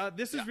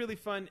 This is really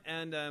fun,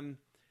 and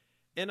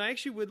I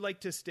actually would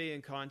like to stay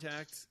in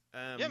contact.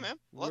 Yeah, man.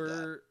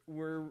 Love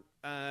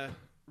that.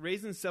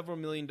 raising several $1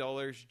 million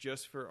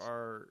just for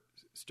our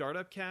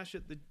startup cash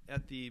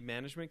at the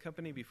management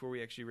company before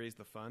we actually raise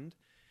the fund.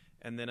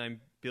 And then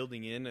I'm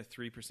building in a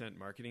 3%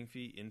 marketing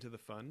fee into the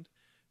fund.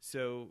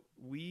 So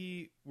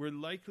we're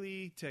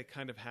likely to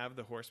kind of have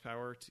the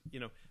horsepower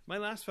to, my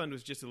last fund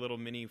was just a little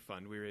mini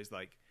fund. We raised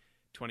like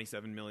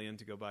 27 million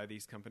to go buy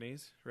these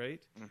companies,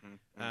 right?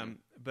 Mm-hmm, mm-hmm.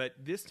 But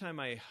this time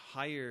I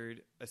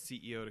hired a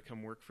CEO to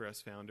come work for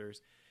us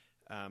founders.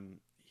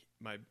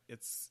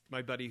 It's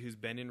my buddy who's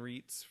been in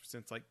REITs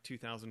since like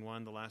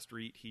 2001. The last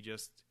REIT he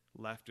just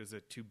left as a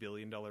 $2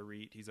 billion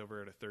REIT. He's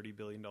over at a $30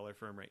 billion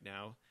firm right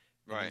now.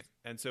 Right.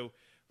 And so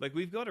like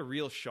we've got a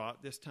real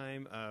shot this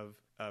time of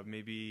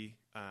maybe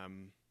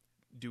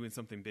doing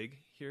something big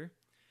here.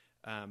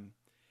 So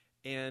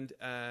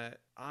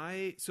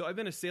I've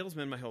been a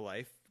salesman my whole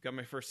life. Got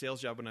my first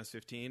sales job when I was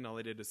 15. All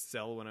I did was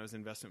sell when I was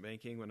in investment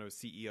banking, when I was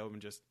CEO and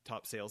just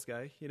top sales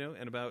guy,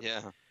 and about,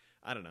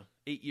 I don't know,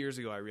 8 years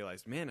ago, I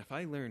realized, man, if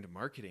I learned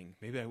marketing,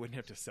 maybe I wouldn't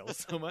have to sell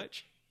so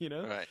much,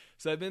 Right.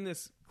 So I've been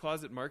this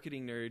closet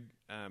marketing nerd,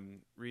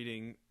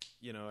 reading,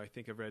 I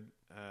think I've read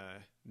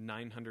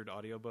 900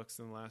 audiobooks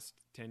in the last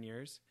 10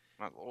 years.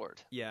 My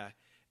Lord. Yeah.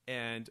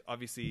 And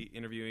obviously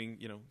interviewing,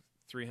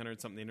 300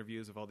 something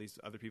interviews of all these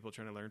other people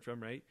trying to learn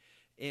from, right?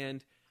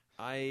 And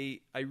I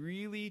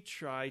really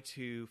try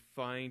to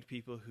find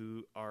people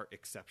who are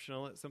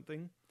exceptional at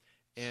something.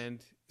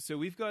 And so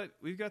we've got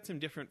some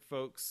different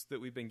folks that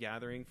we've been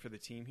gathering for the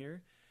team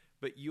here,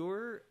 but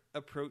your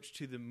approach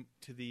to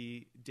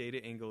the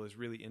data angle is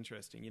really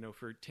interesting.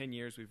 For 10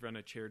 years we've run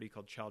a charity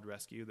called Child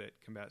Rescue that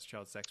combats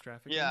child sex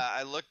trafficking. Yeah,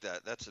 I looked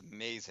at that's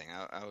amazing.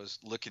 I was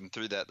looking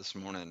through that this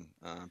morning,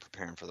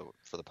 preparing for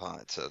the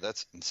pod. So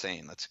that's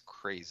insane. That's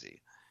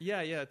crazy.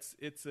 Yeah,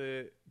 it's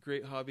a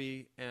great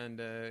hobby, and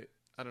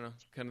I don't know,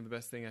 kind of the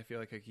best thing I feel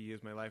like I could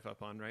use my life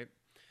up on, right?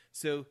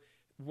 So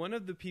one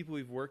of the people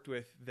we've worked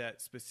with that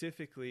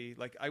specifically,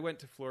 like I went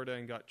to Florida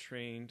and got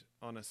trained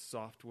on a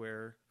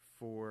software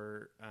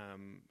for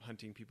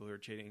hunting people who are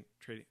trading.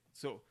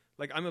 So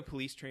like I'm a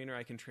police trainer.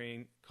 I can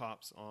train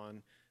cops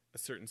on a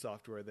certain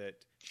software that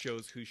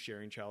shows who's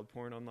sharing child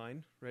porn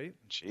online, right?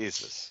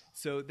 Jesus.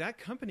 So that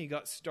company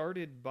got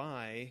started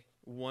by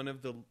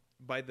the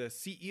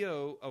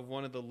CEO of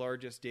one of the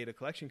largest data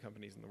collection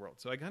companies in the world.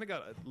 So I kind of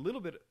got a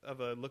little bit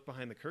of a look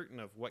behind the curtain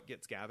of what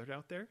gets gathered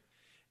out there.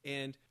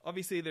 And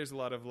obviously there's a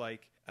lot of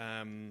like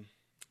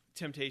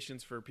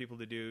temptations for people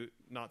to do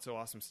not so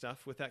awesome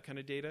stuff with that kind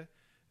of data.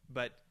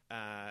 But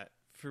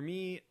for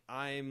me,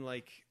 I'm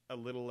like a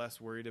little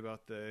less worried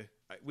about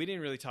we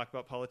didn't really talk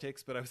about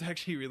politics, but I was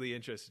actually really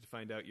interested to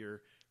find out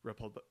your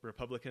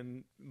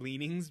Republican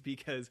leanings,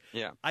 because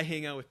I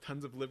hang out with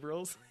tons of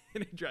liberals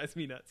and it drives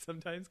me nuts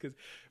sometimes because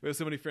we have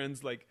so many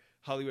friends like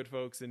Hollywood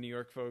folks and New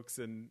York folks,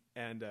 and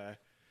I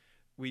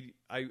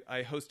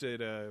hosted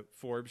a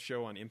Forbes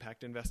show on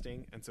impact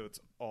investing, and so it's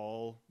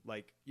all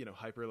like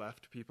hyper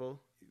left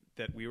people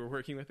that we were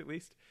working with at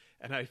least,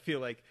 and I feel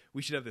like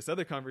we should have this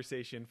other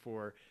conversation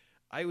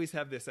I always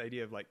have this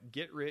idea of like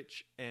get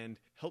rich and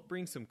help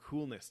bring some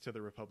coolness to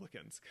the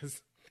Republicans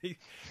because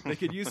they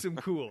could use some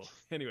cool.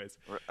 Anyways,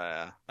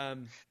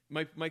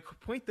 my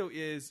point though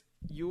is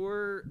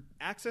your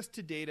access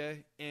to data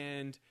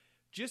and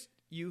just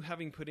you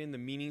having put in the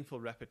meaningful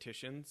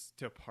repetitions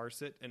to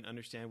parse it and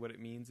understand what it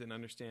means and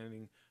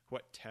understanding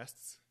what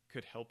tests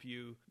could help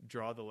you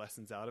draw the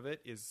lessons out of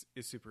it is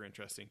super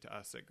interesting to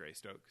us at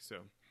Greystoke. So.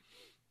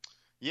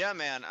 Yeah,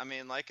 man. I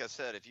mean, like I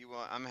said, if you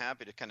want, I'm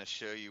happy to kind of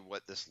show you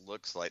what this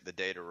looks like, the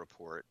data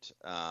report.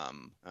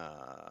 I'm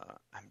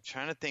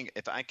trying to think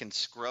if I can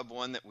scrub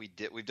one that we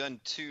did. We've done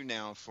two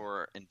now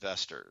for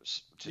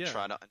investors to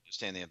try to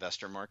understand the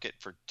investor market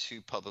for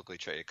two publicly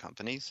traded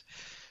companies.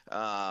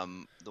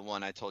 The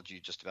one I told you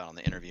just about on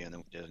the interview, and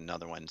then we did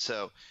another one.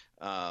 So,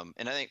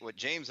 and I think what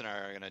James and I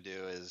are going to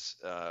do is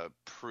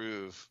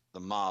prove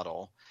the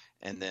model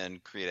and then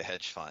create a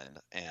hedge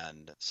fund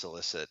and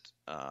solicit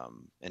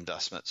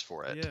investments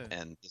for it. Yeah.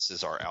 And this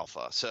is our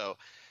alpha. So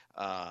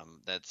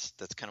that's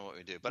kind of what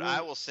we do. But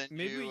I will send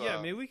you.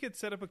 Maybe we could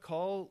set up a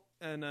call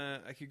and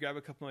I could grab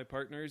a couple of my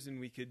partners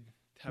and we could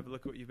have a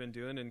look at what you've been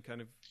doing and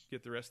kind of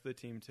get the rest of the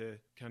team to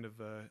kind of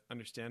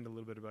understand a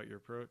little bit about your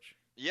approach.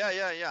 Yeah.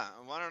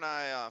 Why don't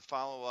I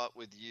follow up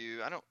with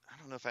you? I don't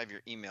know if I have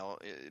your email.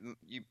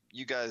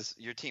 You guys,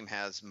 your team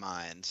has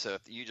mine. So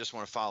if you just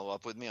want to follow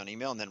up with me on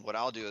email, and then what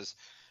I'll do is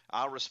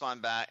I'll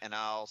respond back and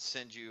I'll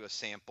send you a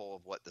sample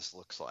of what this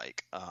looks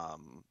like.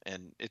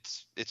 And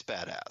it's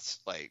badass.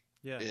 Like,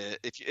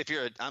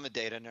 I'm a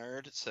data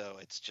nerd, so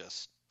it's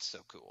just so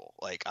cool.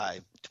 Like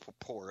I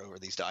pour over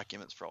these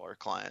documents for all our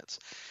clients.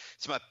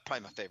 It's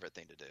probably my favorite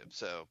thing to do.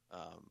 So,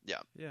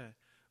 yeah.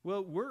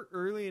 Well, we're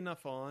early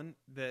enough on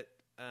that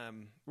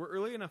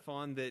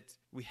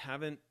we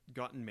haven't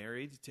gotten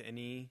married to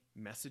any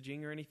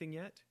messaging or anything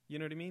yet. You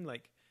know what I mean?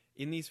 Like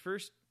in this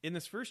first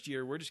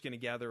year, we're just going to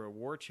gather a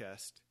war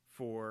chest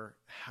for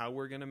how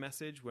we're going to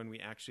message when we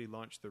actually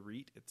launch the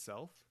REIT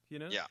itself,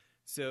 Yeah.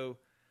 So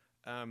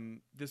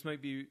this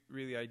might be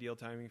really ideal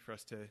timing for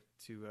us to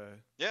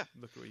Yeah.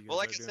 look at what you guys Well,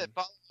 like are I doing.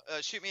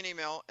 said, shoot me an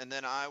email, and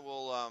then I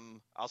will.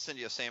 I'll send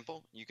you a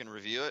sample. You can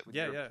review it.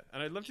 Yeah,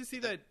 and I'd love to see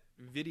that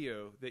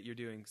video that you're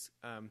doing.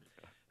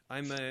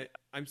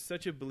 I'm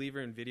such a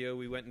believer in video.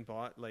 We went and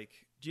bought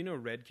do you know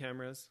Red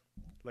cameras?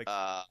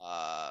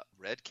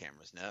 Red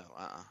cameras, no.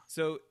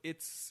 So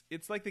it's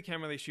like the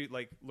camera they shoot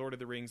like Lord of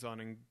the Rings on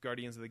and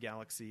Guardians of the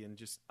Galaxy, and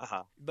just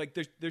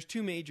there's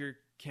two major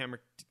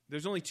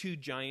there's only two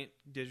giant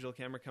digital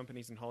camera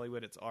companies in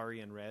Hollywood. It's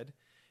Arri and Red.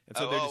 And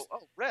so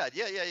Red.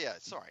 Yeah.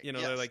 Sorry.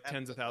 They're like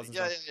tens of thousands.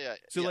 Yeah.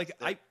 So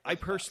I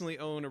personally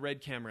own a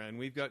Red camera, and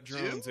we've got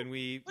drones, and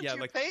you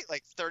pay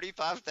like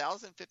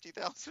 $35,000,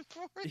 $50,000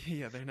 for it?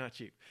 Yeah, they're not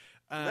cheap.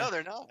 No,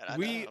 they're not.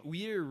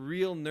 We are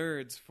real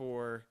nerds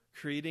for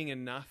creating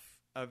enough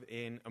of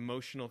an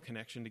emotional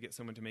connection to get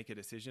someone to make a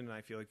decision, and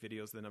I feel like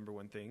video is the number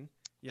one thing.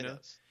 You know.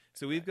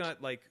 So we've got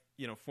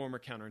former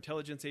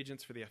counterintelligence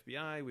agents for the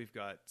FBI. We've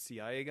got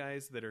CIA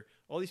guys that are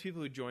all these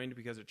people who joined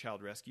because of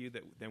child rescue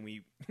that then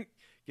we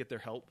get their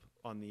help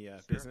on the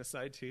business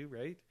side too,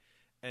 right?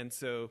 And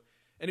so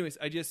anyways,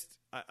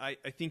 I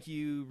think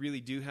you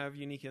really do have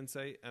unique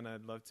insight, and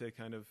I'd love to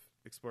kind of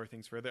explore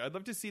things further. I'd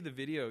love to see the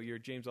video, your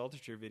James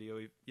Altucher video,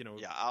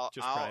 I'll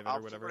private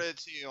or whatever. I'll forward it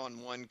to you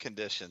on one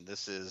condition.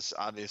 This is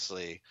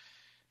obviously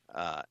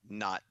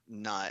not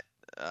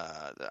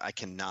I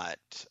cannot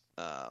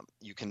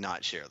you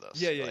cannot share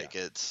this.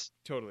 It's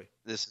totally.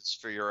 This is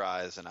for your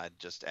eyes, and I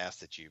just ask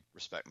that you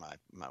respect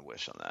my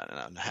wish on that, and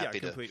I'm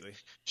happy to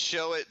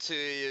show it to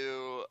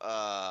you.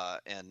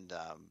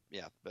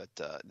 But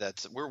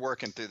we're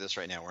working through this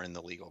right now. We're in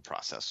the legal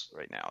process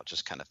right now,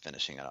 just kind of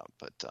finishing it up.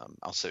 But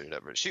I'll send it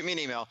over. Shoot me an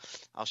email.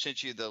 I'll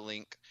shoot you the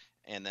link,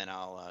 and then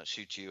I'll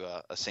shoot you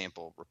a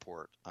sample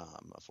report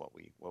of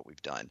what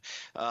we've done.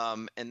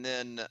 And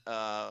then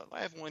I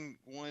have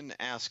one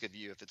ask of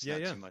you, if it's not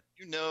too much.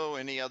 You know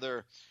any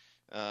other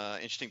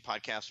interesting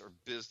podcasts or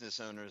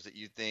business owners that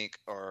you think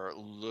are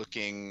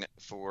looking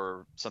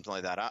for something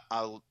like that?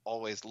 I'll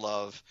always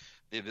love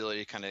the ability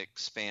to kind of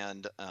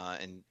expand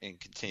and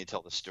continue to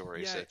tell the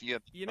story. So if you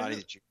have anybody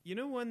that you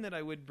know one that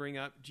I would bring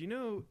up. Do you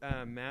know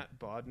Matt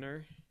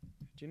Bodnar?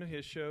 Do you know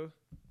his show?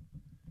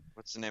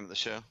 What's the name of the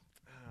show?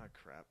 Ah,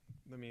 crap.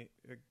 Let me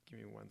give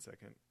me 1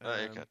 second.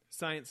 Okay.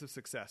 Science of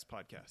Success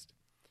podcast.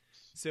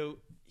 So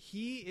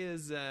he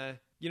is,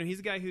 he's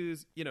a guy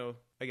who's,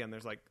 again,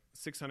 there's like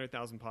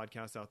 600,000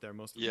 podcasts out there.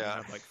 Most of them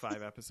have like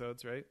 5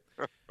 episodes, right?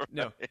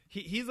 No,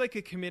 he's like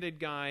a committed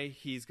guy.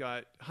 He's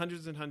got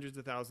hundreds and hundreds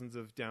of thousands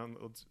of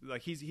downloads.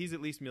 Like he's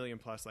at least million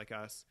plus like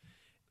us.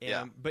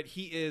 But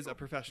he is a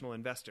professional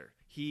investor.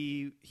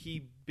 He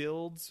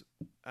builds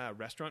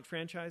restaurant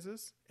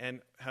franchises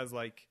and has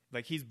like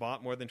he's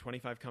bought more than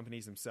 25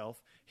 companies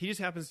himself. He just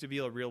happens to be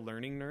a real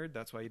learning nerd.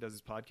 That's why he does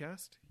his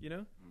podcast,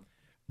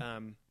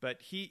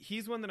 But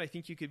he's one that I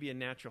think you could be a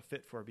natural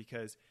fit for,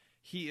 because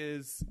he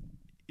is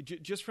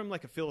just from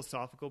like a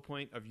philosophical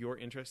point of your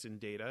interest in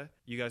data,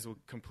 you guys will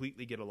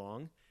completely get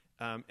along.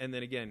 And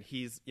then again,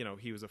 he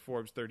was a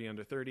Forbes 30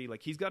 under 30.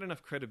 Like he's got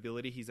enough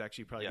credibility. He's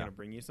actually probably going to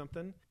bring you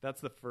something. That's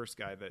the first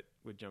guy that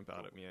would jump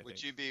out at me. I think.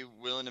 Would you be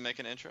willing to make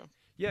an intro?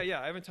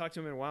 Yeah. I haven't talked to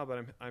him in a while,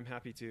 but I'm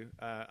happy to.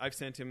 I've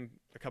sent him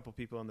a couple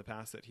people in the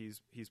past that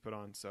he's put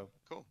on. So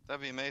cool.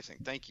 That'd be amazing.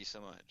 Thank you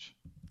so much.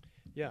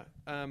 Yeah.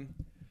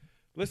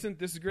 Listen,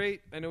 this is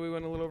great. I know we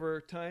went a little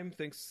over time.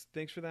 Thanks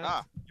for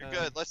that. You're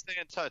good. Let's stay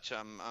in touch.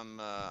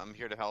 I'm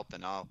here to help,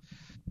 and I'll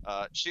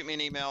shoot me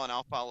an email, and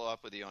I'll follow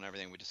up with you on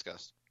everything we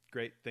discussed.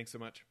 Great. Thanks so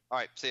much. All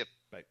right. See you.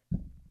 Bye.